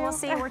I don't know, to. we'll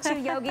see. We're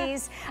two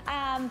yogis.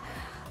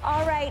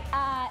 All right,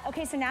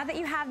 okay, so now that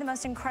you have the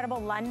most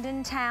incredible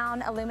London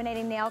Town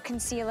illuminating nail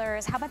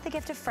concealers, how about the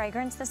gift of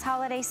fragrance this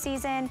holiday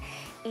season?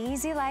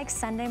 Easy like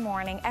Sunday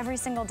morning, every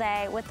single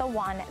day with the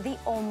one, the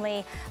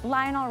only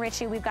Lionel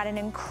Richie. We've got an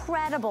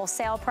incredible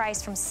sale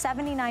price from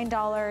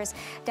 $79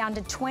 down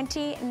to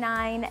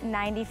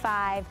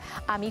 $29.95.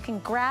 You can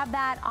grab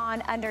that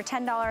on under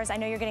 $10. I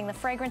know you're getting the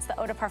fragrance, the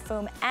eau de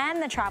parfum,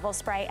 and the travel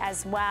spray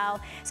as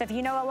well. So if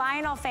you know a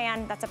Lionel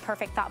fan, that's a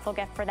perfect, thoughtful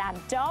gift for them.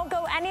 Don't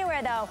go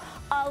anywhere though.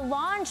 A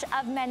launch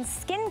of men's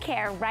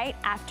skincare right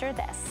after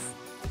this.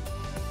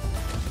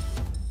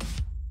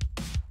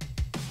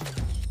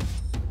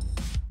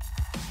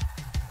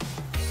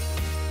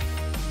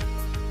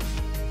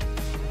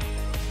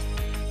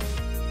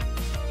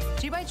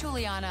 G by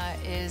Juliana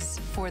is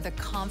for the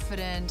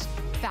confident,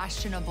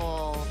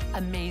 fashionable,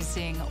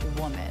 amazing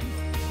woman.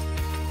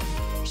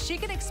 She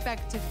can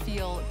expect to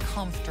feel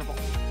comfortable.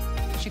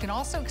 She can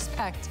also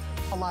expect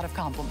a lot of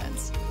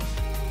compliments.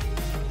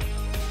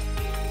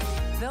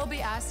 They'll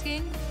be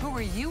asking, who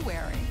are you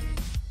wearing?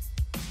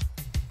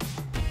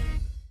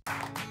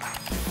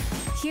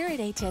 Here at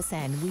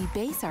HSN, we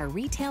base our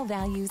retail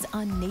values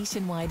on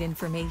nationwide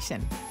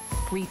information.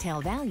 Retail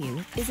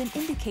value is an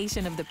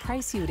indication of the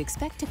price you would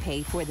expect to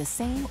pay for the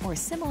same or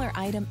similar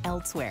item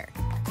elsewhere,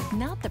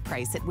 not the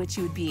price at which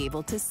you would be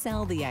able to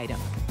sell the item.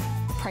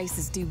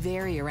 Prices do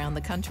vary around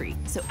the country,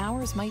 so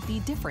ours might be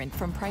different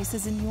from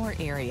prices in your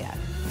area.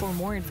 For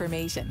more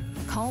information,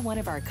 call one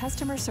of our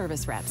customer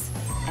service reps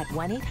at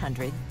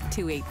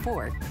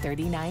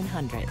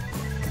 1-800-284-3900.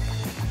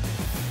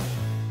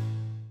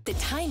 The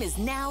time is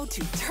now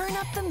to turn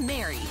up the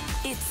merry.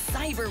 It's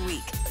Cyber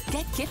Week.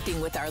 Get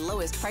gifting with our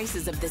lowest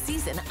prices of the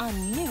season on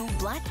new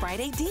Black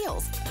Friday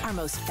deals, our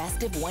most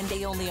festive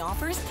one-day-only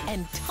offers,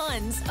 and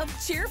tons of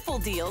cheerful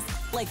deals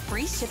like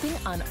free shipping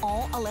on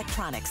all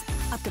electronics,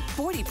 up to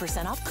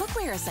 40% off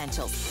cookware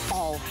essentials,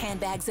 all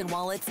handbags and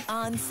wallets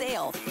on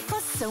sale,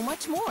 plus so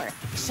much more.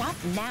 Shop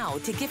now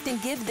to gift and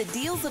give the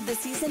deals of the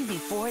season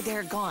before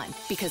they're gone,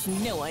 because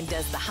no one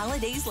does the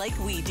holidays like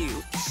we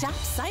do. Shop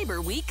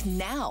Cyber Week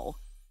now.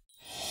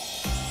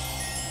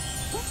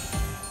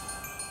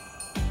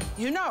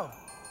 You know,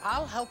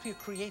 I'll help you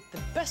create the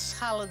best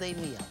holiday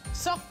meal.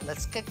 So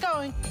let's get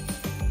going.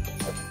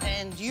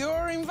 And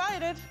you're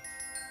invited.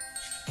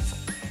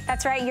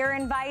 That's right, you're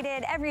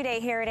invited every day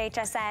here at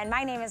HSN.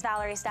 My name is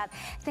Valerie Stepp.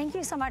 Thank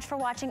you so much for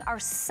watching our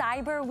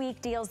Cyber Week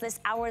deals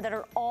this hour that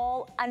are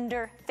all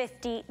under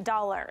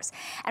 $50.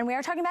 And we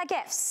are talking about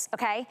gifts,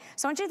 okay?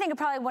 So I want you to think of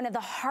probably one of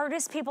the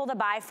hardest people to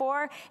buy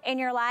for in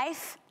your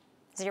life.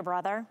 Is it your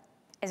brother?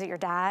 Is it your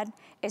dad?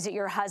 Is it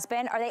your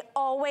husband? Are they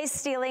always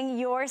stealing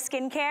your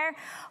skincare?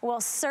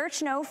 Well,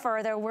 search no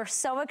further. We're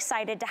so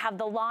excited to have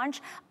the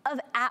launch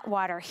of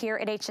Atwater here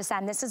at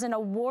HSN. This is an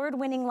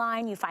award-winning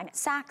line you find at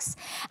Saks,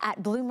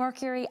 at Blue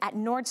Mercury, at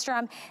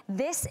Nordstrom.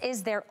 This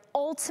is their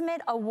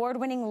ultimate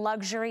award-winning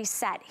luxury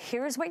set.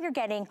 Here's what you're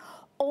getting.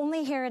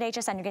 only here at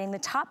HSN, you're getting the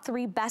top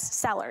 3 best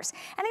sellers.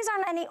 And these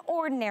aren't any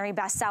ordinary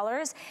best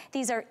sellers.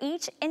 These are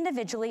each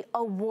individually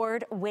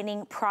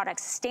award-winning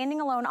products,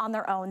 standing alone on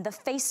their own. The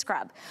Face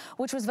Scrub,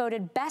 which was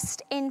voted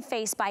Best in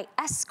Face by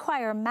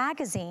Esquire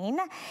magazine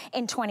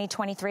in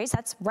 2023, so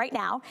that's right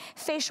now.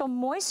 Facial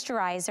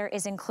Moisturizer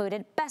is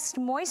included, Best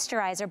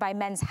Moisturizer by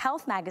Men's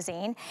Health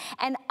magazine.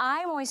 And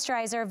Eye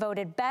Moisturizer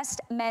voted Best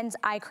Men's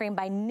Eye Cream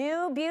by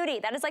New Beauty.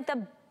 That is like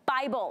the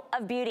Bible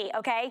of beauty,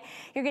 okay?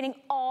 You're getting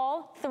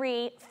all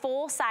 3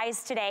 full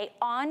size today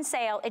on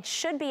sale. It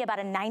should be about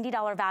a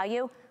 $90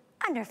 value.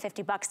 Under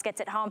 50 bucks gets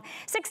it home.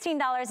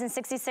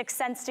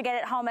 $16.66 to get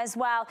it home as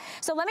well.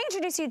 So let me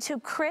introduce you to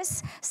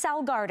Chris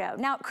Salgado.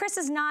 Now, Chris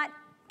is not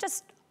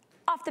just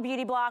off the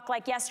beauty block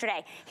like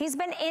yesterday. He's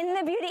been in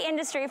the beauty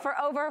industry for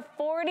over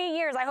 40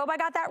 years. I hope I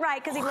got that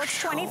right because he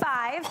looks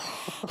 25.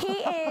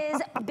 He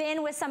has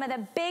been with some of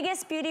the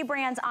biggest beauty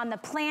brands on the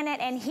planet,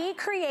 and he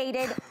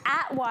created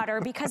Atwater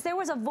because there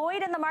was a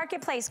void in the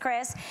marketplace,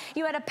 Chris.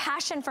 You had a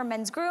passion for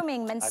men's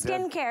grooming, men's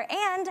skincare,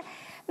 and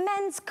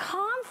men's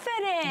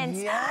confidence.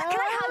 Yeah. Can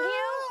I hug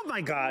you? Oh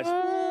my gosh.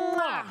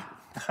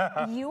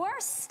 You are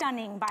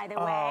stunning, by the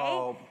way.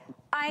 Oh.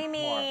 I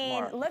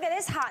mean, look at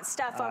this hot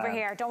stuff over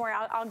here. Don't worry,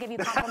 I'll give you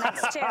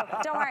compliments too.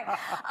 Don't worry.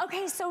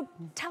 Okay, so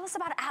tell us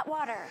about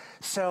Atwater.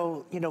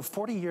 So, you know,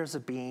 40 years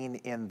of being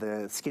in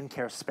the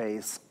skincare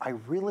space, I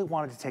really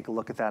wanted to take a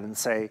look at that and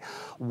say,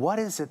 what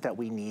is it that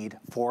we need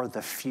for the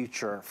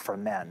future for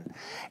men?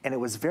 And it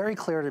was very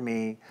clear to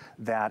me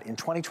that in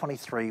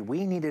 2023,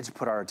 we needed to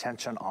put our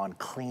attention on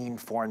clean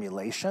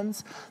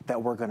formulations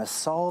that were gonna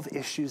solve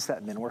issues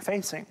that men were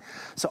facing.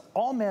 So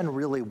all men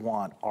really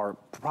want are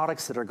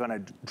products that are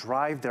gonna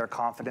drive their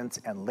confidence,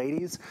 and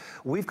ladies,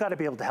 we've got to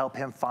be able to help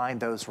him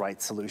find those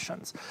right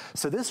solutions.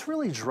 So this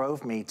really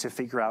drove me to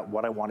figure out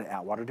what I wanted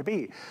Atwater to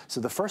be. So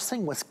the first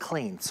thing was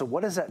clean. So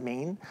what does that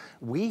mean?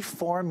 We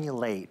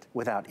formulate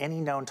without any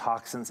known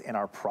toxins in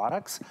our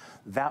products.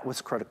 That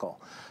was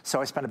critical. So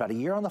I spent about a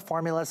year on the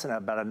formulas and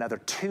about another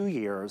 2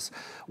 years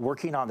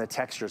working on the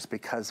textures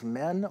because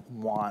men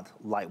want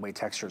lightweight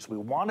textures.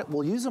 We'll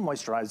use a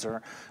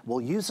moisturizer,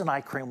 we'll use an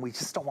eye cream, we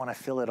just don't want to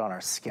feel it on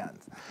our skin.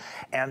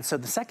 And so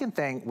the second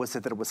thing was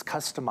that it was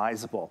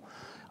customizable.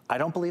 I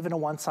don't believe in a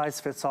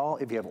one-size-fits-all.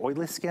 If you have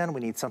oily skin, we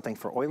need something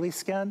for oily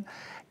skin.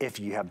 If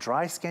you have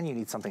dry skin, you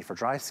need something for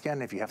dry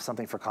skin. If you have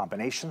something for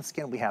combination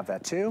skin, we have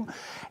that too.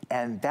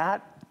 And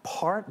that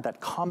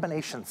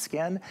combination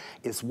skin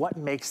is what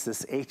makes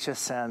this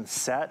HSN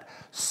set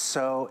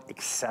so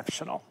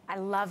exceptional. I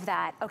love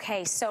that.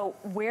 Okay, so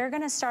we're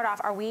gonna start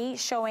off. Are we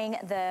showing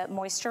the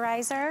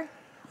moisturizer?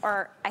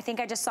 Or I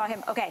think I just saw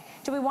him. Okay,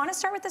 do we want to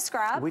start with the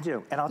scrub? We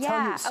do, and I'll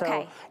tell you, so,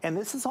 okay. And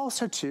this is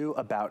also too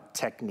about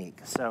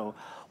technique. So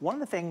one of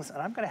the things, and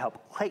I'm gonna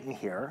help Clayton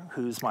here,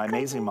 who's my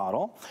amazing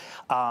model.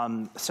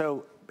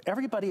 So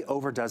everybody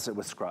overdoes it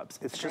with scrubs.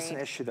 It's just an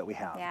issue that we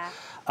have.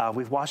 Yeah.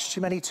 We've watched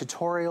too many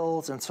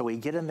tutorials, and so we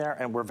get in there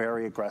and we're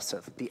very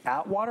aggressive. The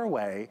Atwater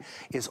way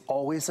is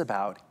always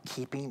about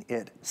keeping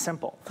it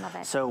simple. Love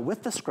it. So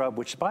with the scrub,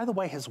 which by the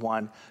way has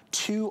won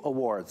 2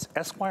 awards,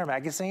 Esquire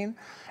magazine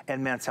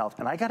and Men's Health.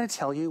 And I gotta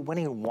tell you,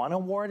 winning 1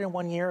 award in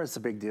 1 year is a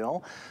big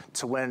deal.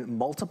 To win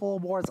multiple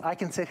awards, I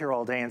can sit here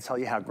all day and tell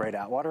you how great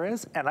Atwater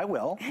is, and I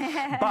will.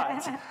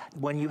 But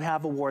when you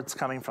have awards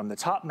coming from the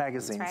top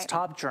magazines,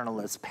 top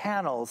journalists,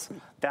 panels,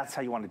 that's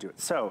how you want to do it.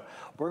 So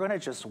we're going to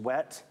just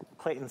wet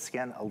Clayton's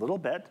skin a little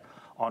bit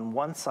on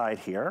one side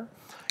here.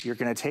 You're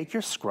going to take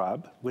your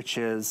scrub, which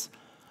is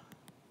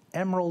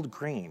emerald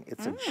green.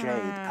 It's a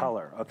jade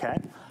color, okay?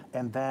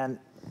 And then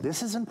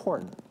this is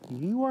important.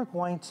 You are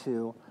going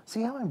to,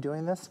 see how I'm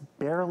doing this?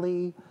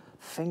 Barely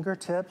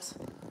fingertips.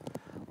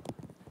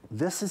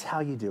 This is how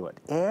you do it.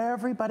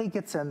 Everybody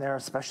gets in there,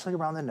 especially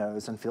around the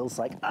nose, and feels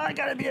like, I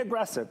gotta be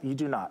aggressive. You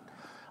do not.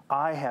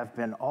 I have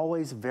been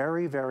always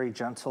very, very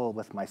gentle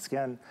with my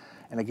skin.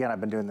 And again, I've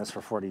been doing this for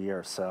 40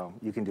 years, so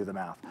you can do the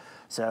math.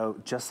 So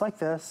just like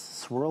this,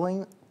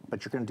 swirling,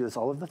 but you're gonna do this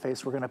all over the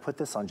face. We're gonna put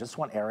this on just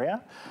one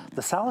area.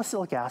 The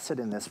salicylic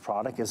acid in this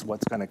product is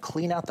what's gonna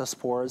clean out those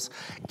pores,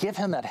 give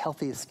him that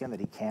healthiest skin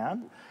that he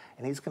can,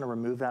 and he's gonna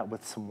remove that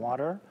with some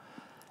water.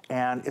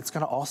 And it's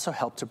gonna also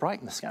help to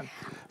brighten the skin.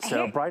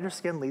 So brighter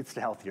skin leads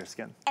to healthier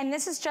skin. And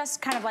this is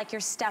just kind of like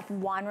your step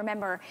 1.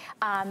 Remember,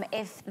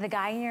 if the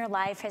guy in your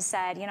life has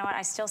said, you know what,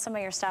 I steal some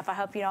of your stuff, I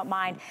hope you don't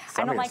mind.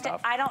 I don't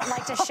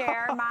like to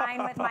share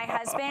mine with my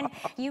husband.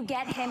 You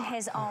get him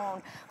his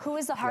own. Who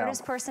is the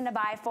hardest person to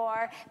buy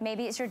for?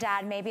 Maybe it's your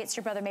dad, maybe it's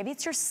your brother, maybe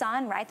it's your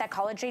son, right? That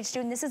college age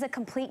student. This is a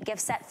complete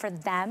gift set for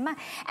them.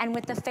 And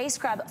with the face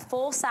scrub,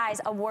 full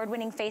size,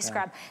 award-winning face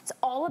scrub, it's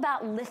all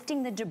about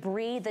lifting the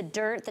debris, the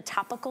dirt, the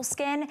topical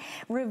skin,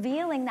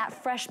 revealing that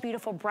fresh,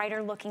 beautiful,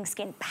 brighter looking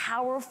skin,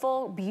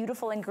 powerful,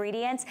 beautiful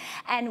ingredients.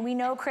 And we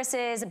know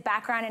Chris's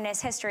background and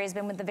his history has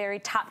been with the very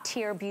top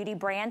tier beauty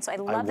brand. So I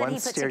love that he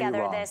put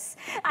together this.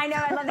 I know,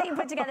 I love that he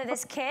put together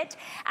this kit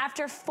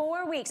after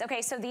 4 weeks.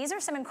 Okay, so these are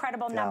some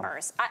incredible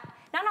numbers.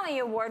 not only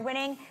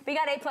award-winning, but you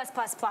got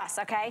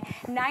A+++, okay?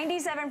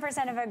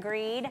 97% have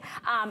agreed.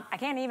 I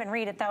can't even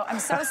read it though, I'm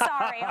so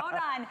sorry, hold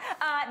on.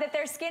 That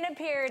their skin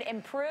appeared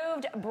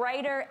improved,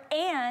 brighter,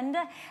 and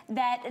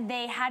that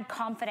they had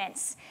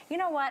confidence. You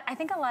know what, I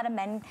think a lot of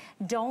men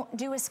don't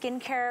do a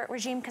skincare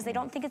regime because they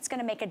don't think it's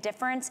gonna make a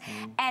difference,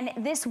 and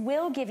this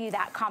will give you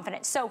that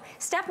confidence. So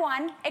step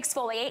one,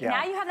 exfoliate.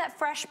 Now you have that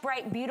fresh,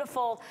 bright,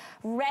 beautiful,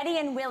 ready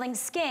and willing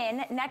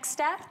skin. Next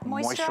step,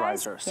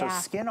 moisturizer. So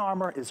Skin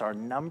Armor is our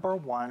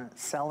 #1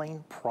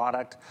 selling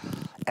product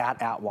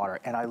at Atwater,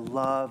 and I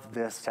love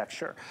this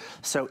texture.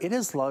 So it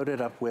is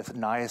loaded up with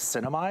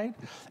niacinamide,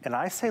 and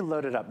I say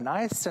loaded up.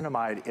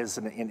 Niacinamide is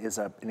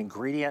an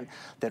ingredient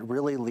that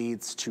really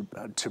leads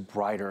to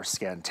brighter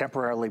skin,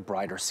 temporarily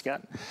brighter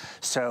skin.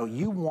 So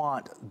you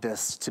want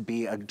this to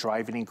be a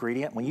driving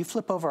ingredient. When you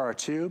flip over our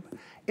tube,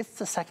 it's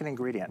the second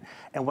ingredient.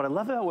 And what I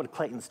love about what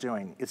Clayton's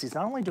doing is he's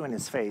not only doing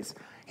his face,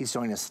 he's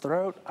doing his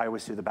throat. I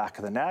always do the back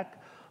of the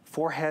neck,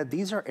 forehead.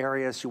 These are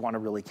areas you want to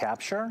really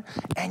capture,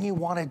 and you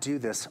want to do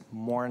this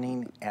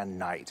morning and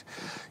night.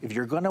 If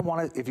you're going to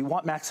want to, if you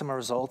want maximum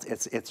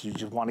results, you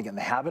just want to get in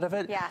the habit of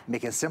it.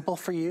 Make it simple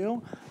for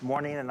you,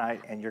 morning and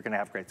night, and you're going to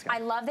have great skin. I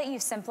love that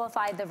you've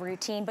simplified the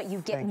routine, but you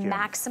get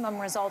maximum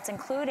results,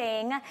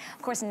 including,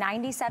 of course,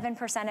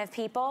 97% of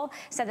people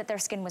said that their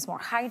skin was more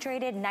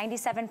hydrated.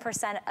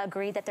 97%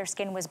 agreed that their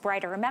skin was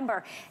brighter.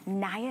 Remember,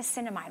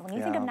 niacinamide. When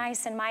you think of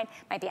niacinamide,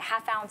 might be a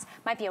 ½ ounce,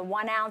 might be a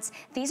 1 ounce.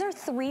 These are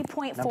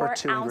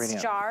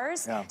 3.4-ounce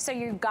jars. So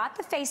you've got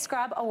the face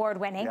scrub,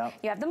 award-winning.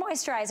 You have the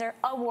moisturizer,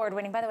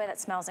 award-winning. By the way, that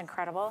smells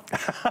incredible.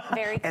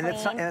 Very clean,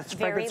 it's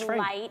very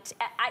light.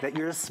 That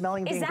you're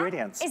smelling the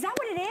ingredients. Is that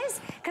what it is?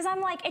 Because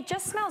I'm like, it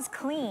just smells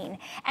clean.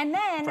 And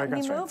then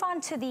we move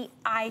on to the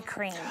eye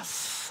cream.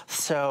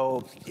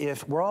 So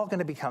if we're all going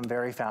to become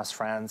very fast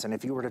friends, and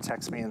if you were to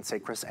text me and say,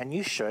 Chris, and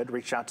you should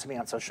reach out to me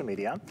on social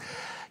media,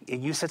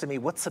 and you said to me,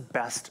 what's the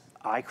best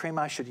eye cream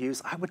I should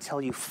use? I would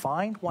tell you,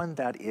 find one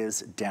that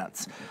is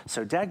dense.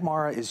 So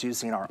Dagmara is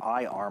using our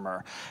eye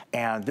armor,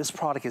 and this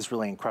product is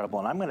really incredible,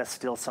 and I'm going to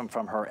steal some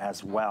from her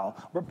as well.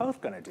 We're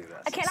both going to do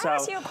this. Can I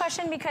ask you a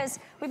question? Because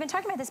we've been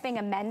talking about this being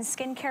a men's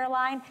skincare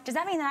line. Does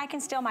that mean that I can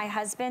steal my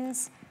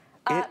husband's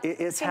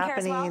it's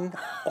happening.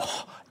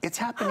 Well? It's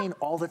happening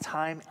all the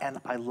time, and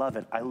I love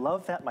it. I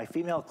love that my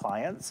female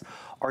clients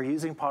are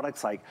using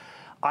products like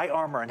eye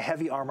armor and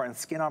heavy armor and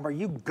skin armor.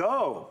 You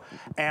go,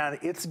 and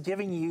it's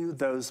giving you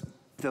those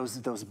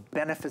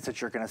benefits that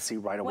you're going to see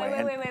right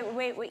away.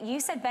 Wait. You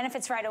said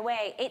benefits right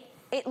away.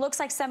 It looks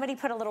like somebody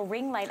put a little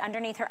ring light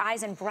underneath her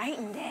eyes and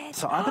brightened it.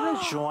 So I'm going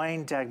to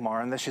join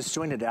Dagmar in this. She's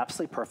doing it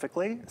absolutely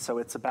perfectly. So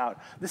it's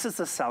about, this is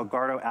the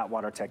Salgado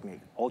Atwater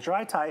technique. Hold your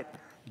eye tight,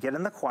 get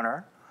in the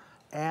corner,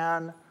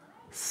 and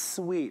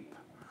sweep.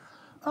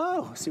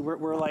 Oh, see,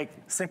 we're like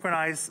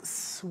synchronized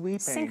sweeping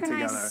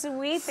together. Synchronized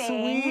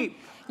sweeping. Sweep.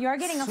 You're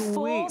getting a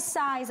full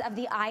size of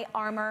the eye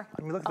armor.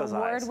 I mean, look at those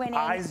eyes. Award-winning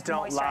Eyes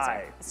don't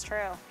lie. It's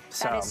true.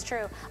 That is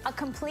true. A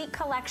complete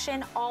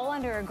collection, all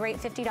under a great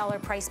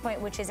 $50 price point,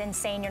 which is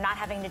insane. You're not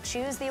having to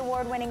choose the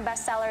award-winning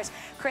bestsellers.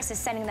 Chris is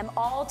sending them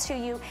all to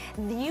you.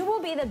 You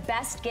will be the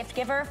best gift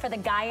giver for the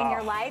guy in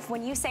your life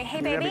when you say,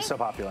 hey, baby, you're gonna be so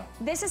popular.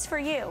 This is for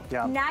you.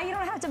 Now you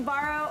don't have to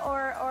borrow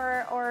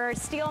or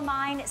steal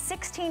mine.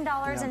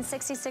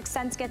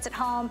 $16.66 gets it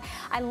home.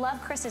 I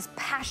love Chris's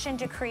passion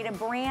to create a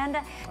brand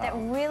that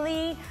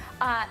really,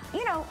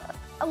 you know,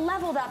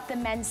 leveled up the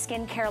men's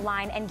skincare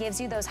line and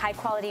gives you those high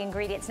quality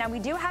ingredients. Now we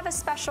do have a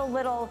special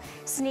little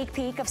sneak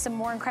peek of some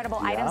more incredible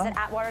items that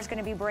Atwater is going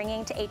to be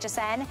bringing to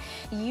HSN.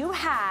 You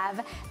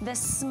have the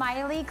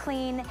Smiley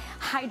Clean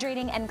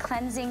Hydrating and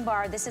Cleansing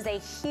Bar. This is a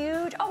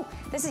huge,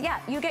 this is,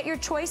 you get your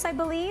choice, I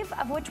believe,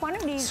 of which one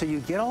of these. So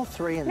you get all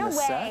three in this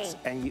set.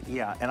 And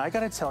and I got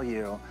to tell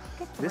you,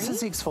 this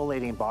is the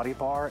exfoliating body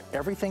bar.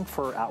 Everything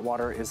for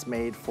Atwater is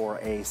made for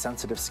a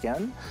sensitive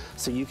skin.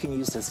 So you can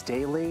use this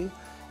daily,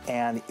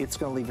 and it's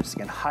gonna leave your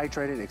skin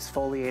hydrated,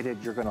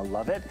 exfoliated. You're gonna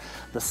love it.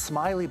 The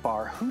Smiley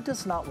Bar, who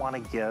does not wanna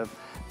give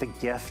the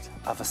gift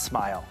of a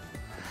smile?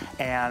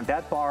 And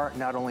that bar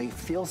not only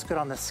feels good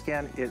on the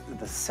skin,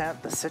 the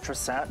scent, the citrus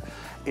scent,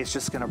 it's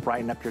just gonna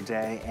brighten up your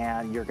day,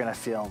 and you're gonna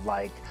feel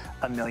like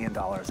 $1 million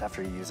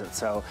after you use it.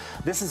 So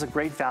this is a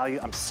great value.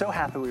 I'm so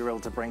happy we were able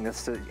to bring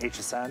this to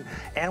HSN.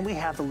 And we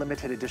have the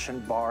limited edition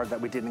bar that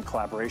we did in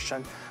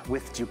collaboration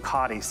with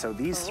Ducati. So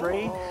these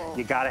three,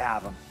 you gotta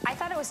have them. I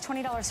thought it was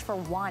 $20 for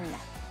one,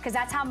 because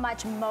that's how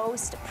much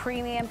most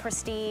premium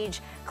prestige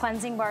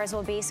cleansing bars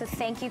will be. So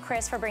thank you,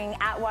 Chris, for bringing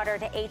Atwater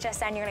to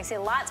HSN. You're gonna see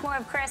lots more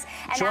of Chris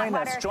and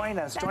Atwater. Join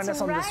us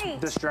on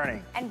this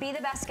journey. And be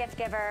the best gift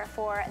giver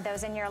for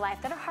those in your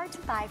life that are hard to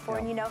buy for,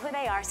 and you know who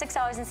they are.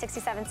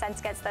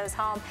 $6.67 gets those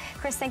home.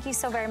 Chris, thank you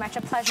so very much.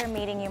 A pleasure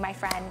meeting you, my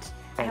friend.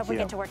 I hope we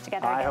get to work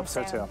together again soon. I hope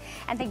so too.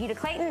 And thank you to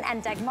Clayton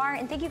and Dagmar,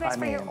 and thank you guys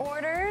for your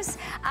orders.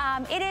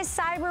 It is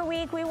Cyber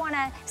Week. We want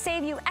to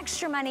save you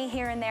extra money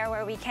here and there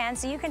where we can,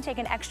 so you can take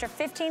an extra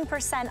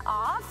 15%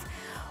 off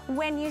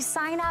when you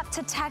sign up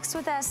to text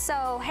with us.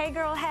 So, hey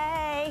girl,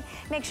 hey,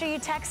 make sure you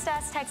text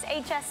us, text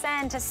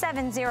HSN to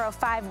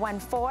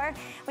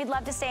 70514. We'd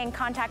love to stay in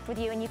contact with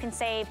you, and you can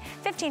save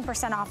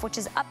 15% off, which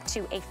is up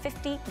to a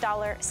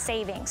 $50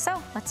 saving.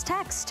 So let's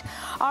text.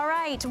 All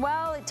right,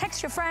 well,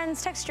 text your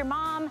friends, text your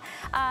mom,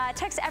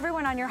 text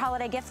everyone on your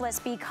holiday gift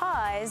list,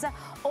 because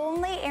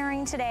only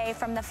airing today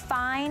from the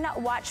fine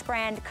watch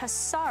brand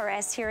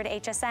Casares here at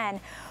HSN,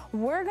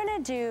 we're gonna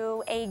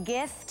do a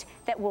gift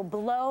that will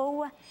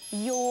blow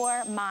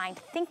your mind.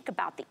 Think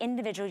about the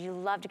individual you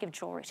love to give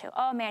jewelry to.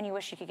 Oh man, you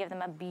wish you could give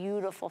them a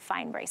beautiful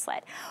fine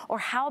bracelet. Or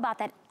how about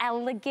that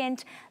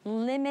elegant,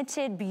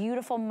 limited,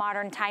 beautiful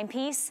modern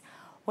timepiece?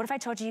 What if I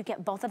told you you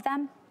get both of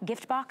them,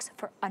 gift box,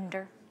 for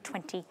under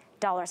 $20?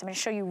 I'm gonna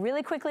show you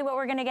really quickly what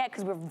we're gonna get,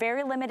 because we're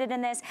very limited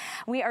in this.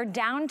 We are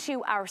down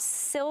to our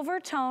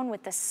silver tone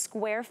with the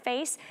square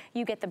face.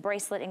 You get the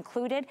bracelet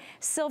included.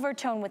 Silver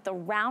tone with the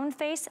round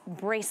face,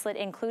 bracelet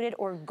included,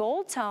 or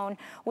gold tone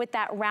with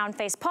that round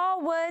face.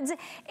 Paul Woods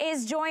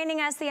is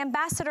joining us, the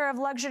ambassador of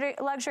luxury.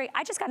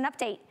 I just got an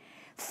update.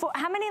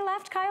 How many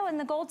left, Kyle, in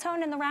the gold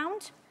tone and the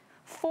round?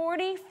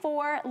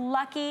 44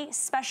 lucky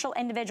special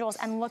individuals,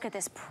 and look at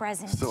this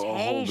presentation. So I'll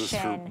hold this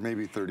for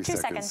maybe 30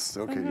 seconds.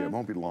 Okay, yeah, it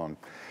won't be long.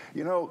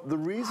 You know, the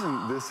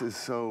reason this is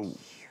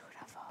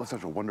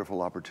such a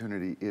wonderful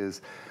opportunity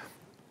is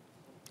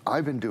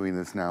I've been doing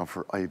this now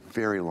for a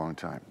very long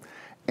time,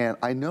 and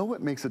I know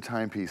what makes a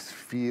timepiece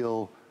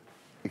feel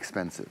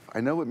expensive.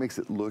 I know what makes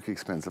it look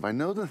expensive. I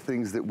know the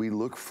things that we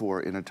look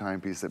for in a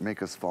timepiece that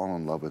make us fall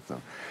in love with them.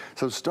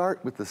 So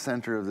start with the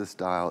center of this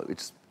dial.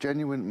 It's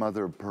genuine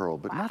mother of pearl,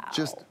 but not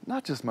just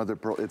mother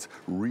of pearl, it's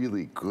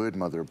really good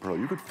mother of pearl.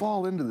 You could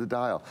fall into the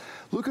dial.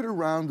 Look at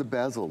around the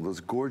bezel,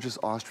 those gorgeous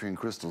Austrian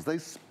crystals. They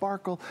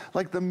sparkle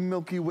like the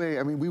Milky Way.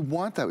 I mean, we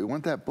want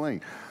that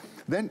bling.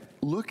 Then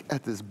look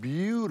at this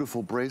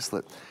beautiful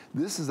bracelet.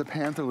 This is a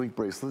Panther Link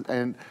bracelet,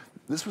 and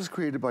this was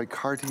created by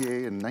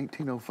Cartier in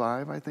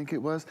 1905, I think it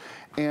was.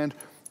 And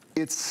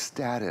it's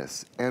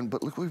status,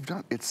 but look what we've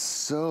done. It's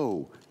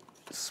so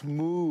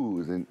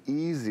smooth and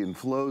easy and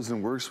flows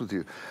and works with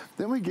you.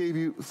 Then we gave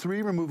you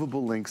 3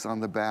 removable links on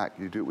the back.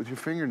 You do it with your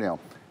fingernail,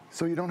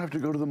 so you don't have to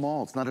go to the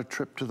mall. It's not a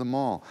trip to the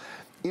mall.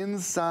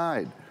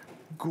 Inside,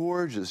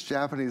 gorgeous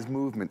Japanese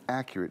movement,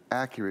 accurate,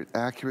 accurate,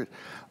 accurate.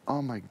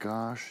 Oh my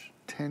gosh,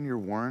 10-year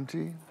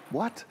warranty,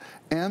 what?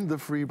 And the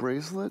free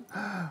bracelet?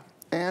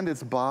 And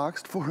it's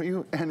boxed for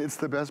you, and it's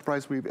the best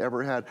price we've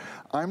ever had.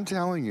 I'm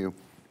telling you,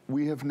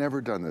 we have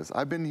never done this.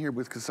 I've been here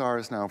with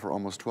Casares now for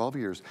almost 12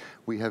 years.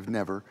 We have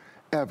never,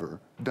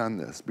 ever done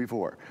this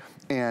before.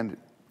 And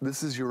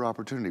this is your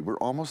opportunity. We're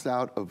almost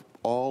out of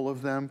all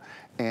of them,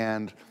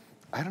 and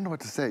I don't know what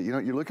to say. You know,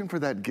 you're looking for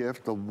that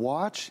gift. The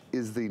watch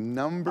is the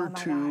number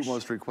 2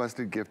 most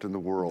requested gift in the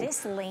world.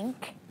 This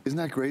link. Isn't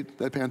that great,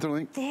 that Panther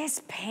Link?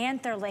 This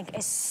Panther Link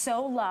is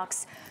so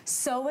luxe,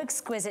 so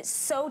exquisite,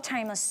 so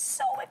timeless,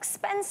 so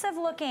expensive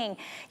looking.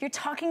 You're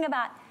talking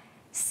about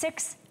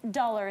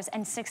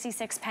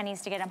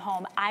 $6.66 to get them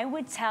home. I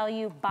would tell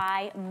you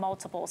buy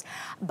multiples,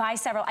 buy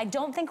several. I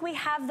don't think we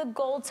have the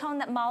gold tone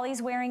that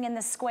Molly's wearing in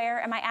the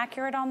square. Am I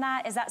accurate on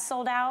that? Is that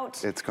sold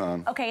out? It's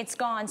gone. Okay, it's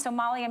gone. So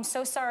Molly, I'm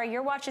so sorry.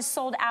 Your watch is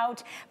sold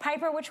out.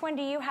 Piper, which one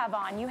do you have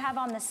on? You have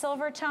on the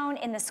silver tone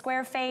in the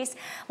square face.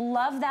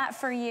 Love that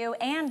for you.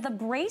 And the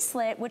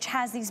bracelet, which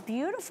has these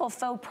beautiful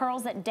faux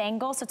pearls that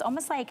dangle. So it's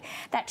almost like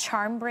that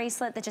charm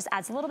bracelet that just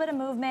adds a little bit of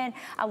movement,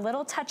 a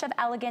little touch of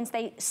elegance.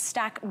 They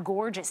stack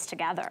gorgeous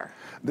together.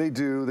 They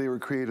do. They were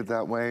created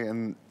that way,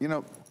 and you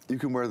know, you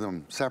can wear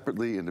them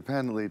separately,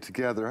 independently,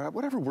 together,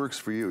 whatever works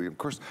for you. Of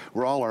course,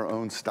 we're all our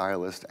own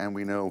stylist, and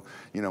we know,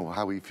 you know,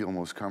 how we feel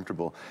most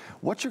comfortable.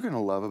 What you're going to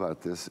love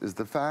about this is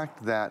the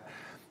fact that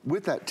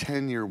with that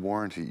 10-year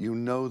warranty, you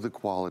know the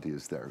quality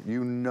is there.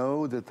 You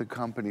know that the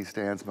company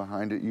stands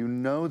behind it. You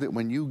know that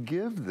when you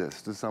give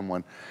this to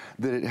someone,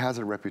 that it has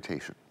a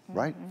reputation,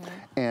 right?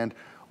 And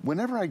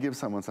whenever I give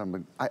someone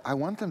something, I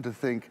want them to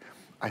think,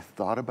 I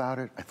thought about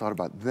it, I thought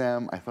about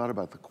them, I thought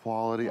about the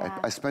quality,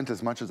 I spent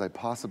as much as I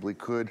possibly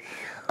could.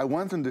 I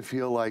want them to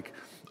feel like,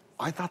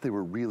 I thought they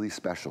were really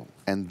special,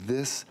 and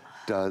this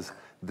does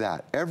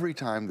that. Every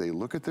time they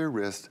look at their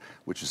wrist,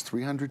 which is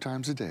 300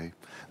 times a day,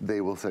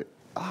 they will say,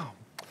 oh,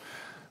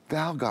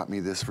 Val got me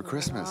this for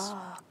Christmas.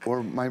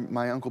 Or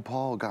my Uncle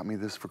Paul got me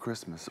this for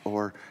Christmas.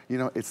 Or, you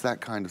know, it's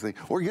that kind of thing.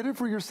 Or get it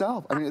for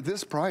yourself. I mean, at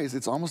this price,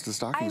 it's almost a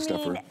stocking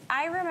stuffer.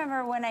 I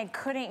remember when I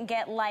couldn't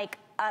get like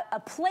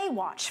a play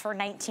watch for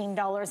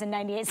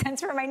 $19.98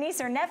 for my niece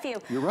or nephew.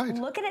 You're right.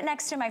 Look at it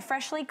next to my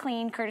freshly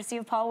cleaned, courtesy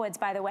of Paul Woods,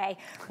 by the way.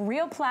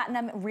 Real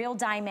platinum, real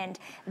diamond.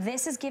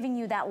 This is giving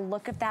you that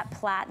look of that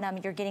platinum.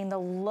 You're getting the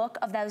look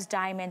of those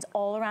diamonds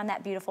all around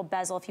that beautiful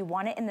bezel. If you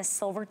want it in the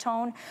silver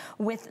tone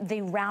with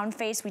the round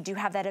face, we do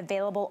have that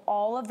available.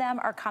 All of them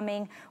are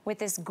coming with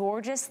this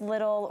gorgeous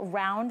little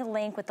round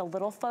link with the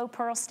little faux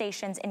pearl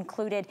stations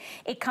included.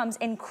 It comes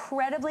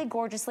incredibly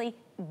gorgeously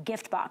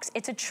gift box.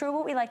 It's a true,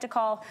 what we like to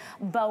call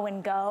bow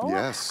and go.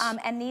 Yes.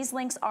 And these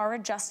links are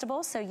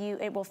adjustable, so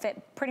it will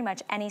fit pretty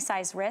much any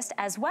size wrist,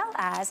 as well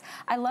as,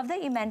 I love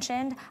that you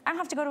mentioned, I don't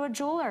have to go to a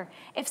jeweler.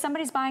 If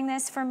somebody's buying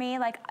this for me,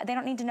 like, they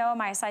don't need to know,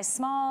 am I a size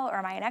small or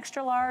am I an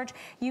extra large?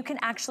 You can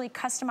actually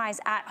customize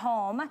at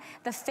home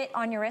the fit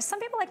on your wrist. Some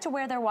people like to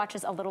wear their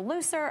watches a little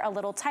looser, a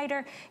little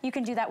tighter. You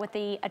can do that with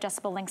the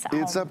adjustable links at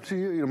home. It's up to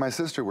you. You know, my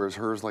sister wears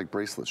hers like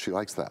bracelets. She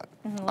likes that.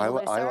 I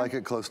like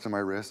it close to my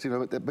wrist, you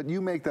know, but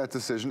you make that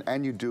decision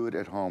and you do it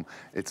at home.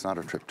 It's not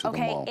a trip to the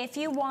mall. Okay, if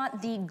you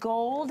want the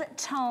gold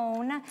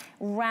tone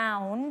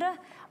round,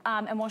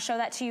 and we'll show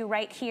that to you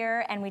right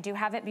here, and we do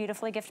have it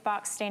beautifully gift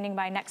box standing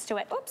by next to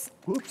it. Oops.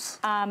 Oops.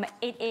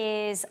 It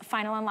is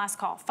final and last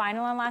call.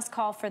 Final and last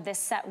call for this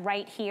set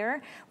right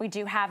here. We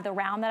do have the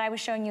round that I was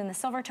showing you in the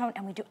silver tone,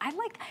 and I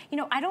like, you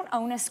know, I don't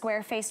own a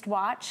square-faced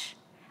watch.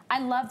 I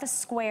love the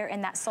square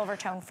in that silver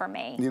tone for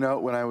me. You know,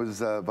 when I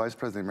was vice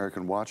president of the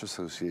American Watch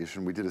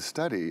Association, we did a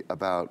study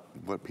about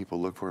what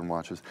people look for in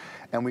watches,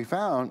 and we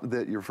found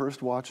that your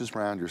first watch is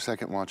round, your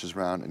second watch is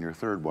round, and your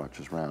third watch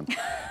is round.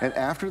 And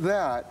after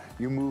that,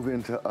 you move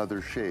into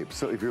other shapes.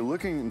 So if you're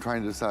looking and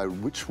trying to decide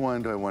which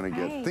one do I want to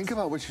get, think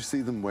about what you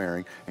see them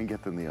wearing and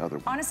get them the other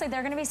one. Honestly,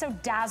 they're going to be so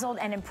dazzled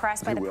and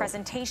impressed by the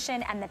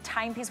presentation and the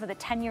timepiece with a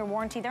 10-year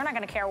warranty. They're not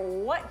going to care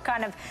what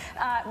kind of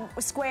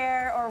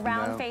square or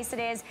round face it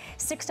is.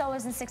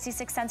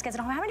 $6.66 gets it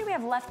home. How many do we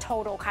have left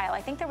total, Kyle?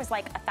 I think there was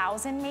like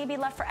 1,000 maybe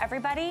left for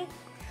everybody.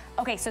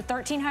 Okay, so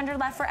 1,300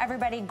 left for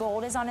everybody.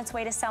 Gold is on its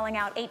way to selling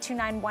out.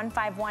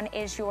 829151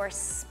 is your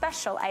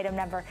special item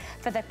number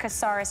for the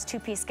Casares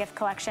two-piece gift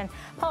collection.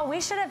 Paul,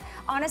 we should have,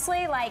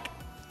 honestly, like,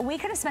 we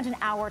could have spent an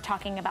hour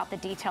talking about the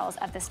details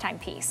of this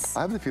timepiece.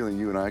 I have the feeling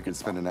you and I could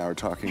spend an hour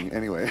talking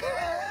anyway.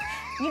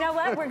 You know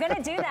what? We're going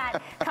to do that.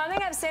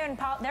 Coming up soon,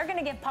 Paul, they're going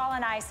to give Paul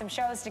and I some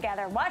shows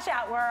together. Watch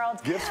out,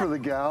 world. Gifts for the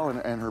gal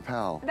and her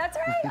pal. That's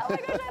right. Oh my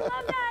gosh, I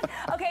love that.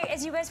 Okay,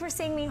 as you guys were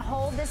seeing me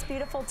hold this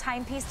beautiful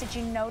timepiece, did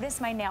you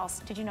notice my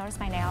nails? Did you notice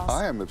my nails?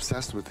 I am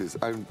obsessed with these.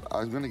 I'm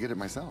going to get it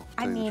myself.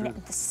 I mean,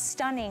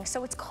 stunning.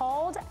 So it's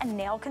called a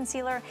nail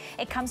concealer.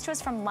 It comes to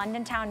us from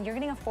London Town. You're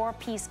getting a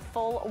 4-piece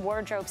full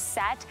wardrobe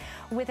set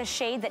with a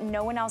shade that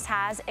no one else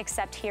has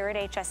except here at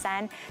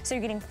HSN. So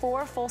you're getting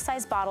 4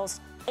 full-size bottles,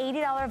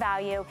 $80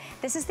 value.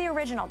 This is the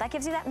original. That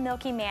gives you that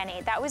Milky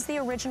Manny. That was the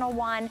original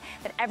one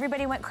that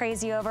everybody went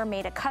crazy over,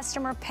 made a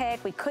customer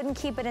pick. We couldn't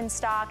keep it in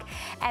stock.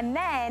 And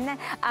then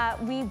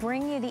we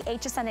bring you the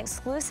HSN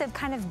exclusive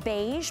kind of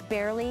beige,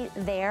 barely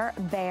there,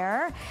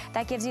 bare.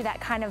 That gives you that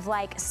kind of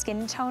like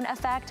skin tone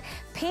effect.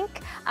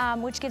 Pink,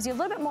 which gives you a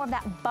little bit more of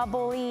that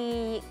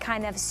bubbly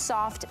kind of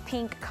soft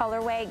pink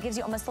colorway. It gives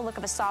you almost the look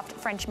of a soft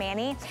French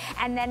mani.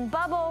 And then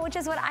Bubble, which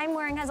is what I'm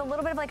wearing, has a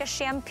little bit of like a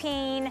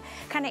champagne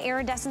kind of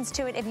iridescence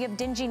to it. If you have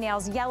dingy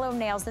nails, yellow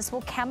nails, this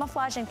will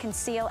camouflage and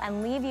conceal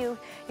and leave your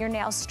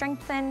nails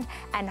strengthened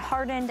and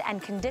hardened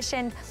and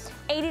conditioned.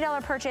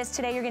 $80 purchase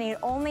today. You're getting it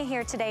only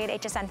here today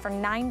at HSN for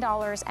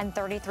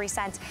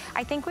 $9.33.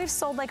 I think we've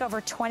sold like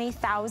over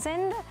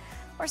 20,000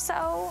 or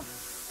so.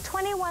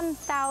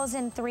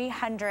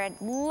 21,300.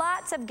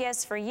 Lots of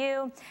gifts for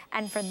you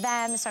and for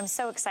them. So I'm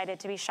so excited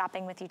to be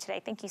shopping with you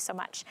today. Thank you so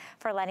much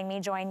for letting me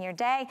join your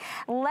day.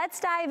 Let's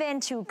dive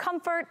into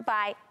Comfort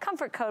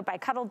Code by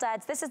Cuddle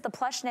Duds. This is the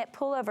plush knit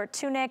pullover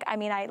tunic. I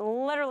mean, I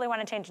literally want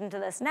to change into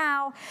this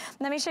now.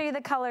 Let me show you the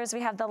colors.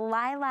 We have the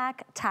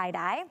lilac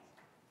tie-dye.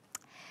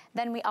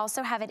 Then we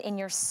also have it in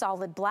your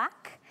solid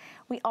black.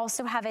 We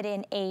also have it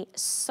in a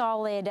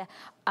solid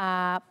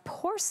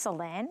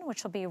porcelain,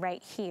 which will be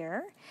right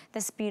here.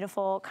 This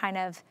beautiful kind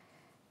of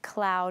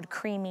cloud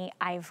creamy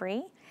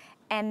ivory.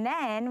 And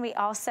then we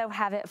also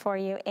have it for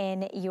you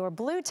in your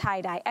blue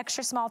tie-dye,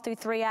 extra small through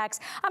 3X.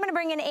 I'm gonna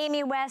bring in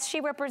Amy West.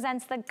 She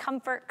represents the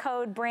Comfort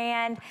Code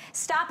brand.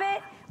 Stop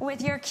it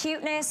with your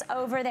cuteness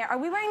over there. Are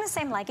we wearing the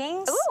same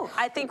leggings? Ooh,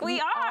 I think we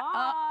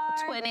are.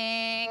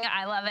 Twinning,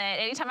 I love it.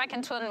 Anytime I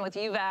can twin with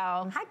you,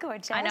 Val. Hi,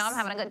 gorgeous. I know I'm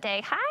having a good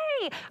day.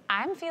 Hi,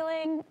 I'm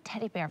feeling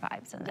teddy bear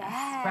vibes in this,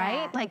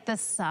 right? Like the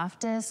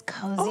softest,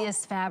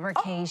 coziest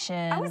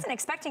fabrication. I wasn't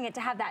expecting it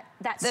to have that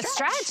stretch. The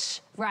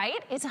stretch,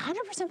 right? It's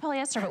 100%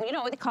 polyester, but you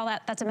know what they call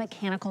that? That's a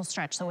mechanical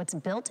stretch. So it's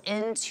built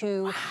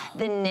into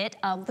the knit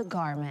of the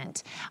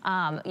garment.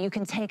 You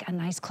can take a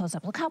nice close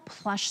up. Look how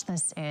plush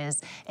this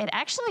is. It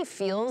actually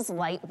feels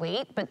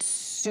lightweight, but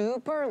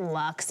super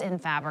luxe in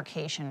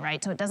fabrication,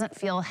 right? So it doesn't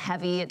feel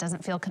heavy. It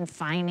doesn't feel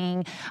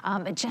confining.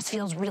 It just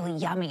feels really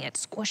yummy. It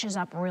squishes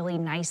up really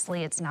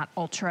nicely. It's not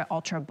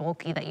ultra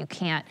bulky that you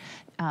can't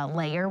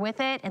layer with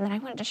it. And then I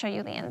wanted to show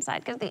you the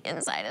inside because the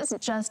inside is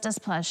just as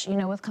plush. You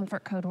know, with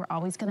Comfort Code, we're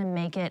always gonna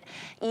make it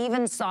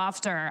even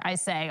softer, I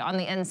say, on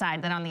the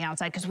inside than on the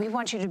outside, because we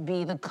want you to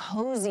be the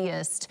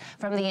coziest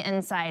from the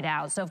inside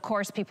out. So of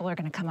course, people are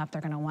gonna come up,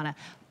 they're gonna wanna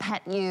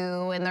pet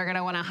you, and they're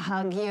gonna wanna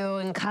hug you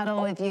and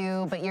cuddle with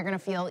you, but you're gonna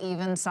feel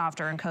even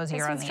softer and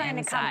cozier on the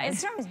inside.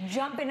 It's trying to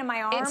jump into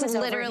my arms. It's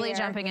literally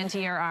jumping into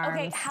your arms.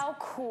 Okay, how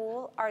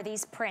cool are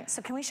these prints?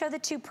 So can we show the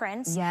 2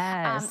 prints?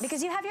 Yes.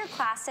 Because you have your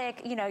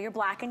classic, you know, your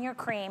black and your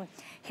cream.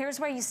 Here's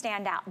where you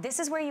stand out. This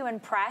is where you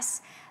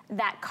impress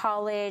that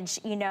college,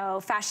 you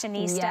know,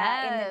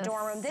 fashionista in the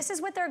dorm room. This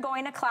is what they're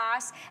going to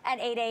class at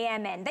 8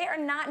 a.m. in. They are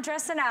not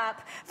dressing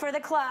up for the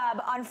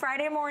club on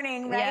Friday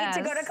morning, right?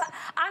 To go to class.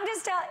 I'm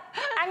just telling,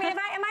 I mean, am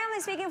I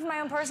only speaking from my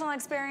own personal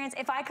experience?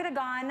 If I could have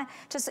gone,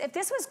 if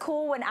this was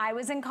cool when I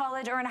was in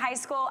college or in high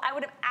school, I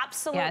would have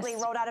absolutely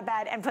rolled out of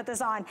bed and put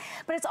this on.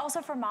 But it's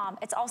also for mom.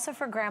 It's also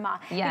for grandma.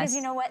 Because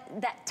you know what?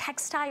 That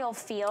textile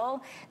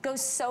feel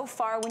goes so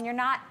far when you're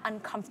not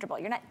uncomfortable.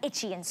 You're not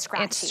itchy and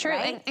scratchy, It's true,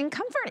 right? and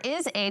comfort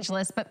is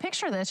ageless, but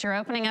picture this, you're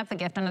opening up the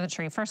gift under the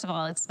tree. First of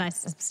all, it's nice,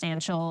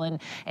 substantial,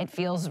 and it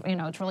feels, you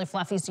know, it's really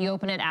fluffy, so you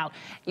open it out.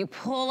 You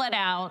pull it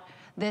out,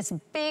 this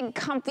big,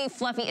 comfy,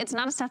 fluffy, it's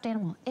not a stuffed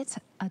animal, it's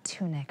a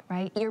tunic,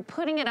 right? You're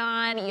putting it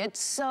on, it's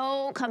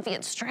so comfy,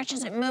 it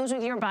stretches, it moves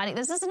with your body.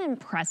 This is an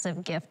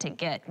impressive gift to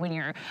get when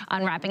you're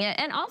unwrapping it,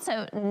 and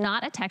also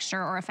not a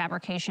texture or a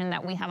fabrication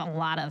that we have a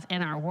lot of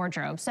in our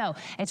wardrobe. So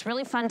it's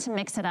really fun to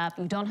mix it up.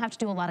 You don't have to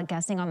do a lot of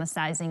guessing on the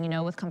sizing. You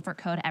know, with Comfort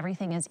Code,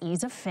 everything is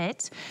ease of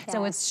fit.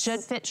 So it should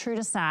fit true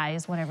to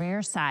size, whatever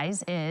your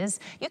size is.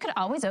 You could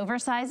always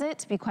oversize it,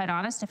 to be quite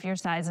honest, if your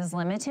size is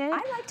limited.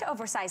 I like to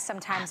oversize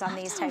sometimes on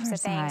these types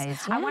of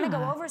things. I want to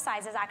go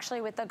oversizes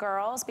actually with the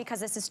girls because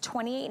this is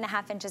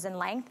 28.5 inches in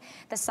length.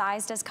 The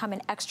size does come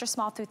in extra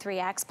small through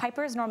 3X.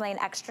 Piper is normally an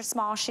extra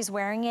small. She's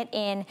wearing it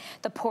in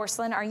the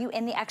porcelain. Are you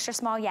in the extra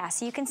small? Yeah,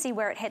 so you can see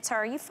where it hits her.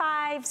 Are you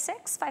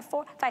 5'6",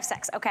 5'4",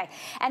 5'6", okay.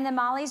 And then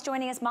Molly's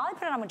joining us. Molly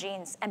put it on with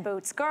jeans and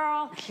boots.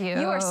 Girl,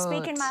 you are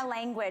speaking my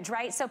language,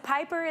 right? So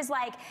Piper is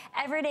like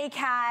everyday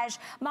cash.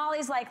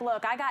 Molly's like,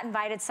 look, I got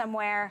invited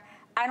somewhere.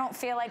 I don't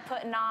feel like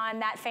putting on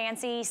that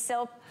fancy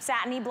silk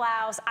satiny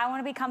blouse. I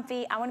want to be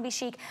comfy. I want to be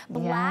chic.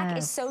 Black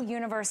is so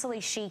universally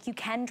chic. You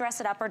can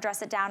dress it up or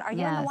dress it down. Are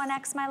you in the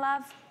 1X, my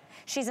love?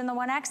 She's in the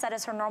 1X. That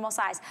is her normal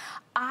size.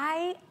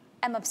 I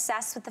am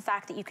obsessed with the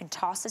fact that you can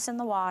toss this in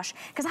the wash.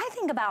 Because I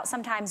think about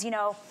sometimes, you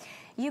know,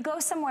 you go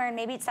somewhere and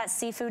maybe it's that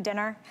seafood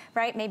dinner,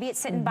 right? Maybe it's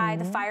sitting by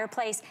the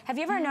fireplace. Have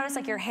you ever noticed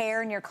like your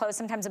hair and your clothes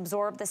sometimes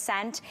absorb the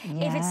scent?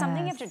 If it's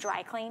something you have to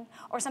dry clean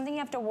or something you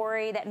have to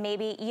worry that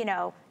maybe, you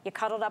know, you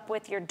cuddled up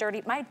with your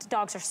dirty, my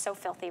dogs are so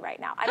filthy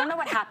right now. I don't know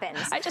what happens.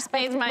 I just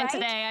bathed mine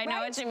today. I know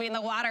what you mean.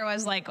 The water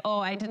was like, oh,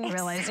 I didn't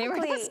realize you were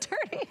this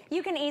dirty.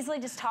 You can easily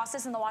just toss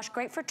this in the wash.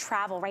 Great for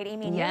travel, right,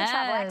 Amy? And you're a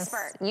travel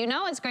expert. You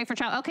know it's great for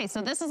travel. Okay,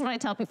 so this is what I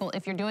tell people.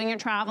 If you're doing your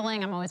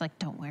traveling, I'm always like,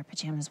 don't wear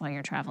pajamas while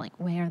you're traveling.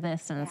 Wear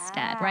this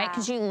instead, right?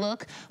 Because you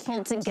look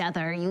pulled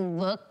together. You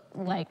look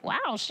like, wow,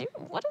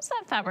 what is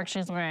that fabric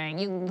she's wearing?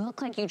 You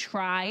look like you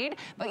tried,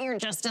 but you're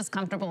just as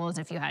comfortable as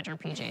if you had your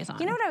PJs on.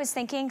 You know what I was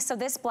thinking? So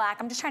this black,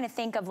 I'm just trying to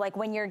think of like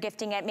when you're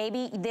gifting it,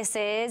 maybe this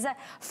is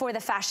for the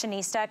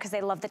fashionista because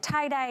they love the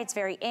tie-dye, it's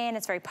very in,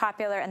 it's very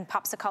popular and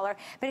pops of color.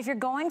 But if you're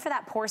going for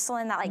that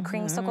porcelain, that like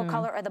creamsicle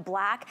color or the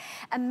black,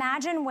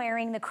 imagine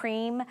wearing the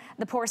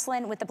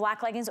porcelain with the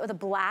black leggings or the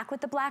black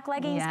with the black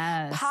leggings,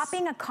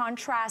 popping a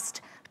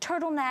contrast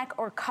turtleneck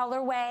or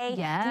colorway, you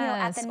know,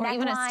 at the neckline. Or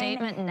even a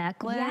statement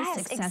necklace.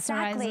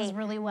 Accessorizes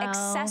really well.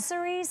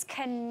 Accessories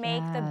can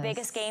make the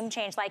biggest game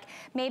change. Like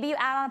maybe you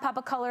add on a pop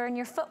of color in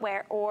your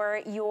footwear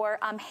or your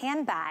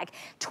handbag.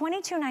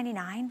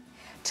 $22.99.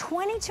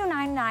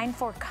 $22.99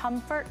 for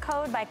Comfort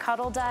Code by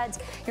Cuddle Duds.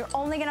 You're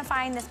only gonna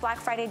find this Black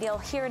Friday deal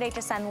here at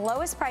HSN,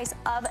 lowest price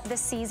of the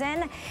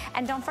season.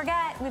 And don't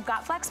forget, we've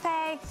got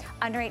FlexPay.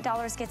 Under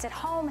 $8 gets it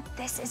home.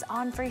 This is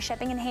on free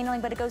shipping and handling,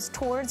 but it goes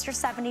towards your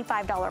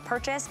 $75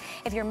 purchase.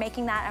 If you're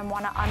making that and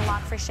wanna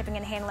unlock free shipping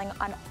and handling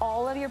on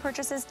all of your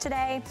purchases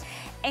today,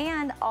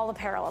 and all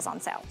apparel is on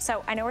sale.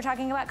 So I know we're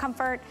talking about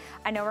comfort.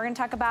 I know we're gonna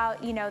talk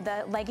about, you know,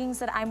 the leggings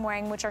that I'm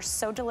wearing, which are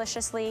so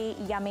deliciously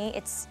yummy.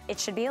 It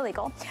should be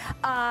illegal.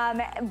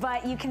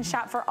 But you can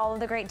shop for all of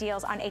the great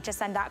deals on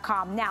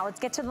hsn.com. Now let's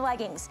get to the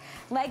leggings.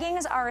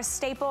 Leggings are a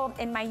staple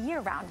in my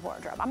year-round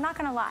wardrobe. I'm not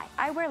gonna lie,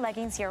 I wear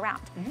leggings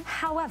year-round.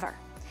 However,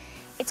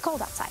 it's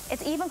cold outside.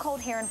 It's even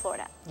cold here in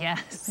Florida.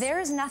 Yes. There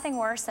is nothing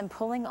worse than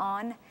pulling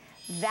on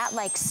that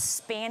like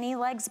spanny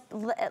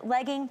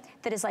legging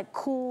that is like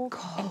cool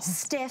and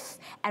stiff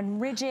and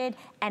rigid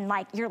and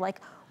like you're like,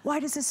 why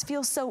does this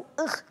feel so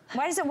ugh?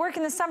 Why does it work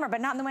in the summer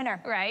but not in the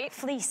winter? Right.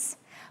 Fleece.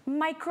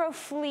 Micro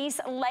fleece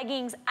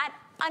leggings at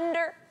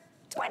under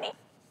 $20.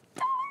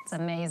 It's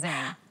amazing.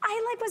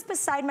 I like was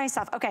beside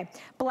myself. Okay,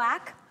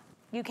 black,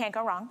 you can't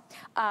go wrong.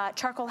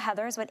 Charcoal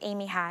heather is what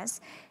Amy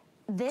has.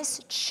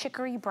 This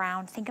chicory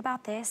brown, think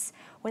about this,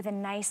 with a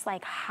nice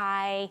like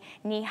high,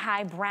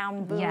 knee-high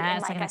brown boot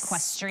and like an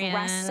equestrian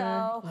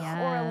espresso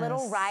or a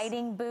little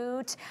riding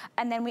boot.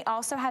 And then we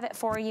also have it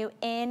for you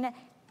in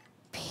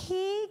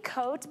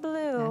peacoat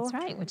blue. That's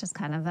right, which is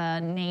kind of a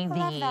navy. I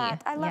love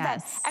that. I love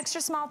that. Extra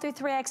small through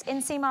 3X.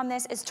 Inseam on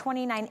this is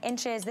 29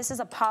 inches. This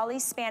is a poly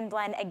span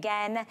blend.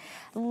 Again,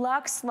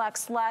 luxe,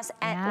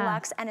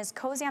 and as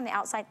cozy on the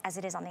outside as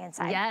it is on the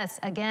inside. Yes,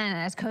 again,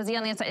 as cozy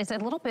on the inside. It's a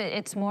little bit,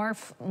 it's more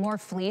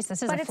fleece.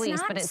 This is a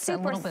fleece, but it's a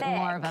little bit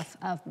more of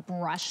a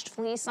brushed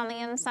fleece on the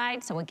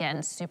inside. So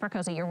again, super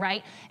cozy. You're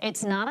right.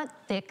 It's not a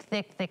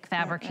thick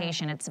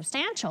fabrication. It's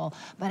substantial,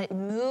 but it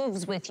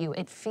moves with you.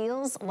 It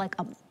feels like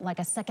a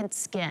a second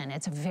skin.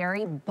 It's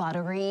very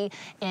buttery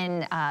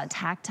and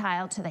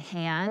tactile to the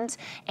hand.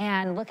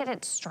 And look at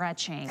it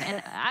stretching.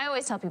 And I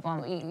always tell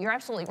people, you're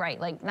absolutely right.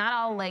 Like, not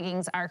all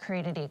leggings are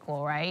created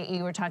equal, right?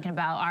 You were talking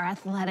about our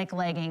athletic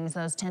leggings.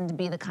 Those tend to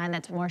be the kind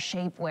that's more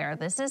shapewear.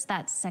 This is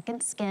that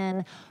second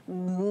skin,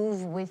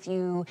 move with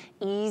you,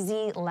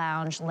 easy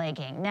lounge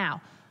legging.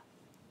 Now,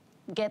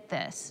 get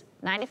this.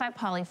 95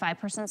 poly, 5%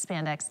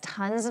 spandex,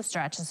 tons of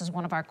stretch. This is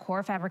one of our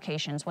core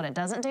fabrications. What it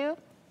doesn't do,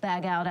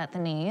 bag out at the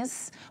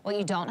knees. What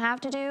you don't have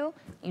to do,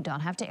 you don't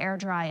have to air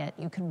dry it.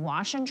 You can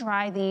wash and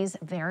dry these,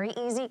 very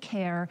easy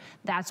care.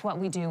 That's what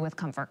we do with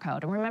Comfort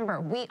Code. And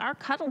remember, we are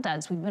cuddle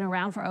duds. We've been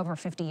around for over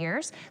 50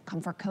 years.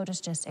 Comfort Code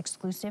is just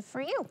exclusive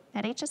for you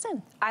at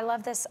HSN. I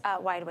love this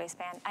wide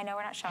waistband. I know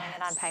we're not showing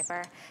it on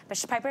Piper,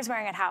 but Piper's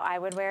wearing it how I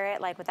would wear it,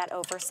 like with that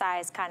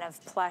oversized kind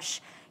of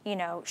plush, you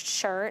know,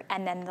 shirt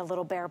and then the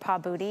little bear paw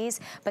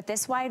booties. But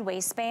this wide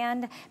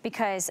waistband,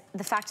 because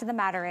the fact of the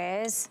matter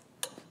is,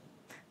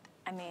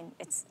 I mean,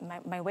 it's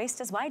my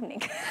waist is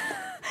widening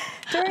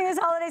during this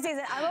holiday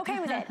season. I'm okay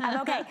with it. I'm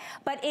okay.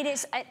 But it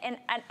is, and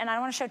I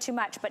don't want to show too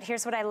much, but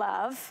here's what I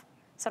love.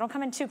 So don't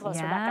come in too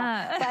close,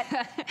 Rebecca.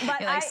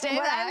 But what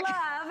I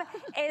love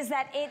is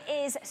that it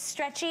is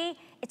stretchy.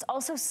 It's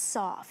also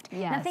soft.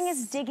 Yes. Nothing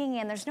is digging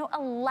in. There's no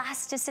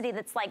elasticity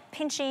that's like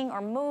pinching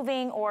or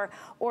moving or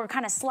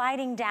kind of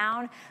sliding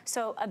down.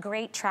 So a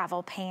great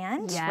travel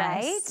pant,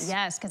 right?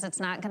 Yes, because it's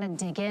not gonna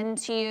dig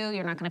into you.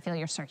 You're not gonna feel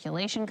your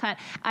circulation cut.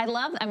 I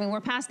mean,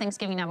 we're past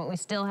Thanksgiving now, but we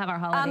still have our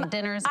holiday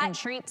dinners and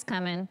treats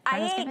coming.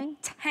 I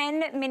ate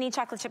 10 mini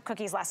chocolate chip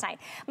cookies last night.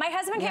 My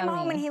husband came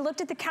home and he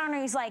looked at the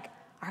counter, he's like,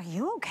 are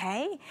you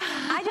okay?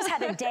 I just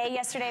had a day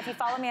yesterday. If you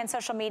follow me on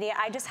social media,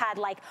 I just had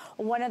like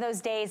one of those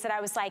days that I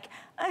was like.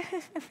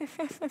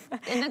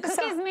 And the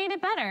cookies made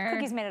it better.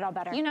 Cookies made it all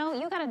better. You know,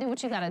 you gotta do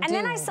what you gotta do. And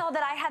then I saw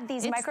that I had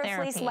these micro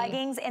fleece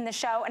leggings in the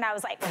show and I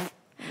was like,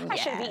 I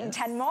should have eaten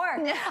 10 more.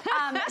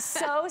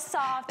 So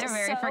soft, they're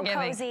very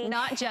forgiving. Cozy.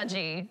 Not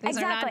judgy. These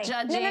are not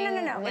judgy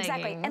No, leggings.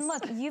 exactly. And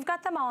look, you've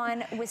got them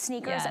on with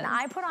sneakers and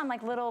I put on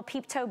like little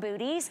peep toe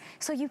booties,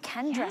 so you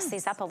can dress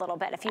these up a little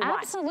bit if you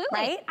want. Absolutely.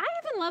 Right? I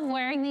even love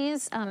wearing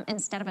these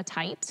instead of a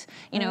tight,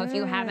 you know, if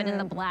you have it in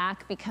the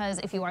black, because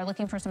if you are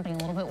looking for something a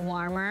little bit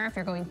warmer, if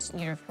you're going to,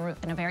 you're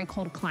in a very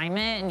cold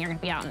climate and you're gonna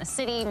be out in the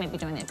city, maybe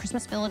doing the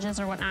Christmas villages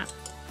or whatnot,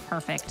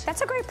 perfect.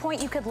 That's a great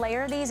point. You could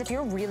layer these if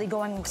you're really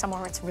going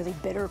somewhere where it's really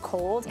bitter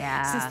cold.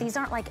 Yeah. Since these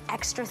aren't like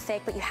extra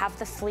thick, but you have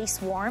the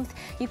fleece warmth,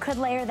 you could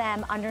layer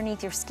them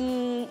underneath your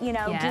ski, you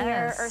know,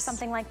 gear or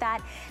something like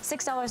that.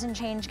 $6 and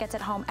change gets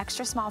it home,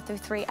 extra small through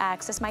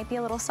 3X. This might be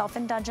a little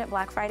self-indulgent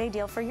Black Friday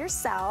deal for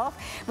yourself.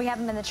 We have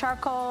them in the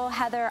charcoal,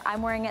 heather.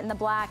 I'm wearing it in the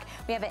black.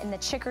 We have it in the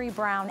chicory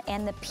brown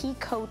and the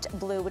peacoat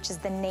blue, which is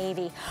the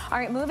navy. All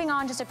right, moving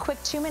on, just a quick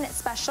 2-minute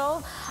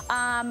special.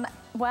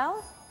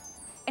 Well,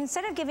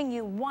 instead of giving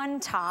you one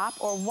top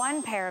or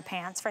one pair of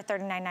pants for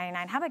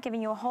 $39.99, how about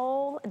giving you a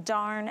whole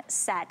darn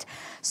set?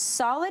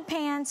 Solid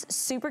pants,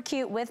 super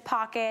cute with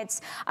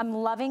pockets. I'm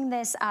loving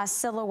this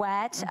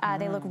silhouette.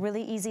 They look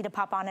really easy to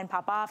pop on and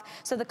pop off.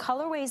 So the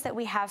colorways that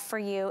we have for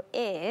you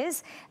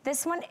is,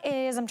 this one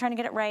is, I'm trying to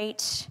get it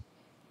right.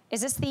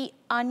 Is this the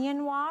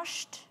onion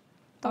washed?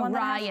 The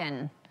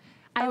Orion.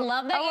 I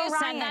love that you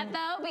said that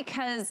though,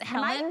 because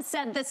Helen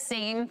said the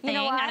same thing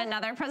at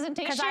another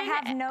presentation. Because I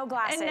have no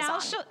glasses and now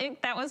on.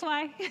 That was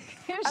why.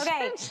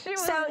 Okay,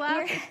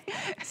 so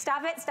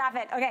stop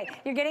it. Okay,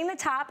 you're getting the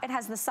top. It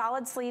has the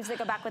solid sleeves that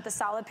go back with the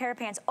solid pair of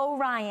pants.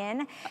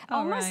 Orion,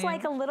 almost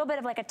like a little bit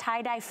of like a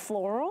tie-dye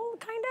floral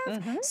kind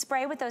of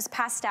spray with those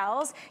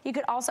pastels. You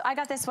could also, I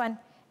got this one.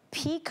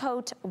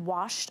 Peacoat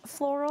washed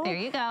floral. There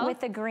you go. With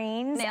the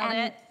greens. Nailed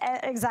it.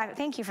 Exactly,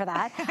 thank you for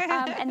that.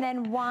 And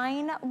then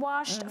wine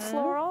washed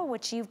floral,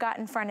 which you've got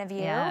in front of you.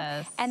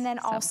 Yes, and then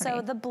so also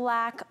pretty. the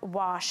black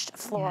washed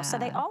floral. So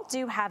they all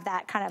do have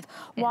that kind of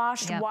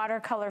washed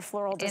watercolor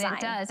floral design. It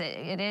does,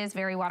 it is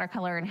very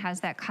watercolor and has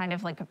that kind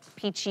of like a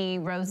peachy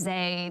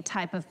rosé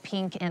type of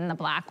pink in the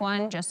black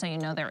one, just so you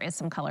know there is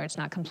some color. It's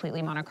not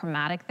completely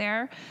monochromatic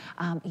there.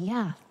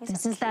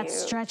 This is that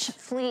stretch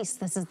fleece.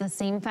 This is the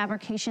same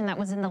fabrication that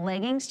was in the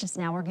leggings, just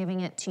now we're giving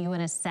it to you in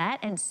a set.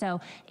 And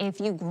so if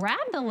you grab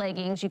the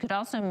leggings, you could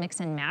also mix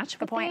and match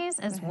with these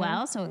as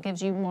well. So it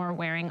gives you more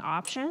wearing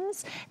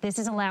options. This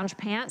is a lounge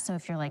pant. So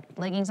if you're like,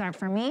 leggings aren't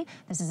for me,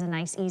 this is a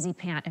nice, easy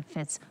pant. It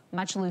fits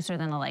much looser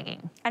than a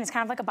legging. And it's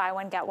kind of like a buy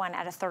one, get one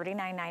at a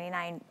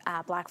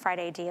 $39.99 Black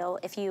Friday deal.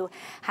 If you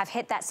have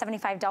hit that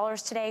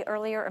 $75 today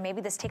earlier, or maybe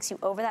this takes you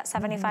over that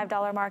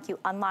 $75 mark, you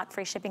unlock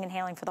free shipping and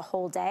handling for the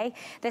whole day.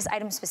 This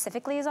item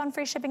specifically is on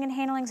free shipping and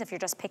handling, so if you're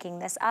just picking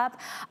this up.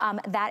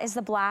 That is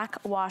the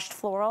black washed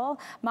floral.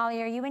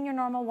 Molly, are you in your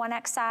normal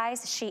 1X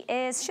size? She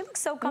is. She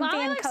looks so comfy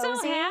and cozy. Molly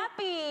looks so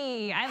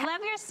happy. I love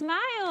your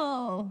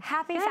smile.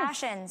 Happy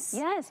fashions.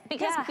 Yes,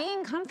 because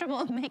being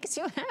comfortable makes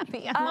you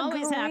happy. I'm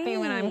always happy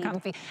when I'm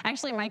comfy.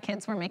 Actually, my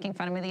kids were making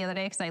fun of me the other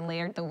day because I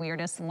layered the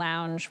weirdest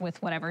lounge with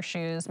whatever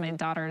shoes, my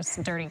daughter's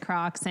dirty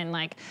Crocs and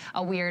like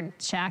a weird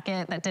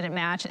jacket that didn't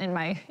match. And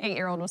my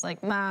 8-year-old was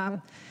like,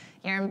 Mom,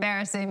 you're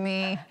embarrassing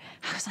me.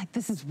 I was like,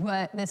 this is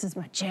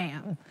my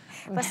jam.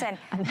 Listen.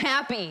 I'm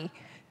happy.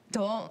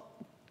 Don't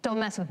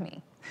mess with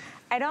me.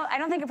 I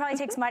don't think it probably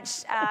takes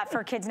much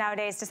for kids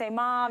nowadays to say,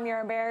 Mom, you're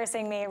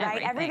embarrassing me,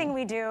 right? Everything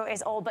we do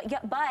is old,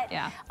 but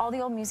all the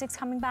old music's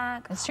coming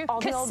back. That's true.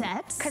 All Cassettes. the old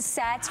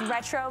cassettes,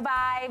 retro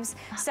vibes.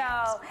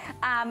 So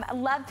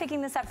love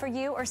picking this up for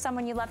you or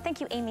someone you love.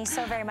 Thank you, Amy,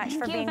 so very much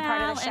for being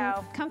part of the show.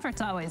 And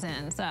comfort's always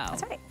in, so.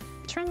 That's right.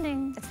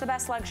 Trending. It's the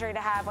best luxury to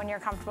have when you're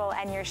comfortable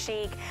and you're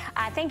chic.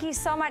 Thank you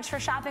so much for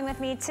shopping with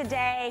me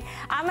today.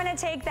 I'm gonna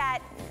take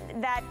that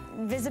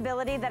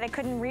visibility that I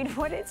couldn't read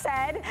what it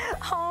said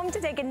home to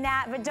take a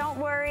nap, but don't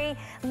worry,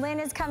 Lynn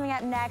is coming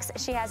up next.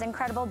 She has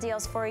incredible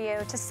deals for you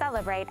to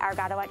celebrate our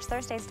Gotta Watch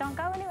Thursdays. Don't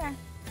go anywhere.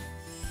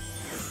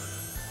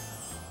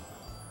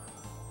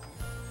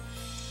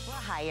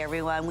 Hi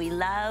everyone, we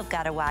love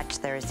Gotta Watch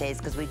Thursdays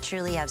because we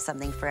truly have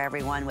something for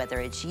everyone, whether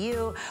it's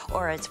you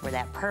or it's for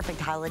that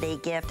perfect holiday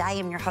gift. I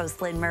am your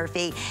host, Lynn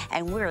Murphy,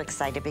 and we're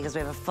excited because we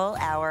have a full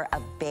hour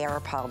of Bear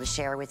Paw to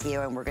share with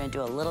you, and we're gonna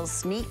do a little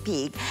sneak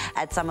peek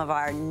at some of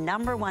our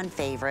 #1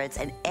 favorites,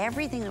 and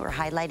everything that we're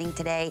highlighting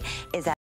today is at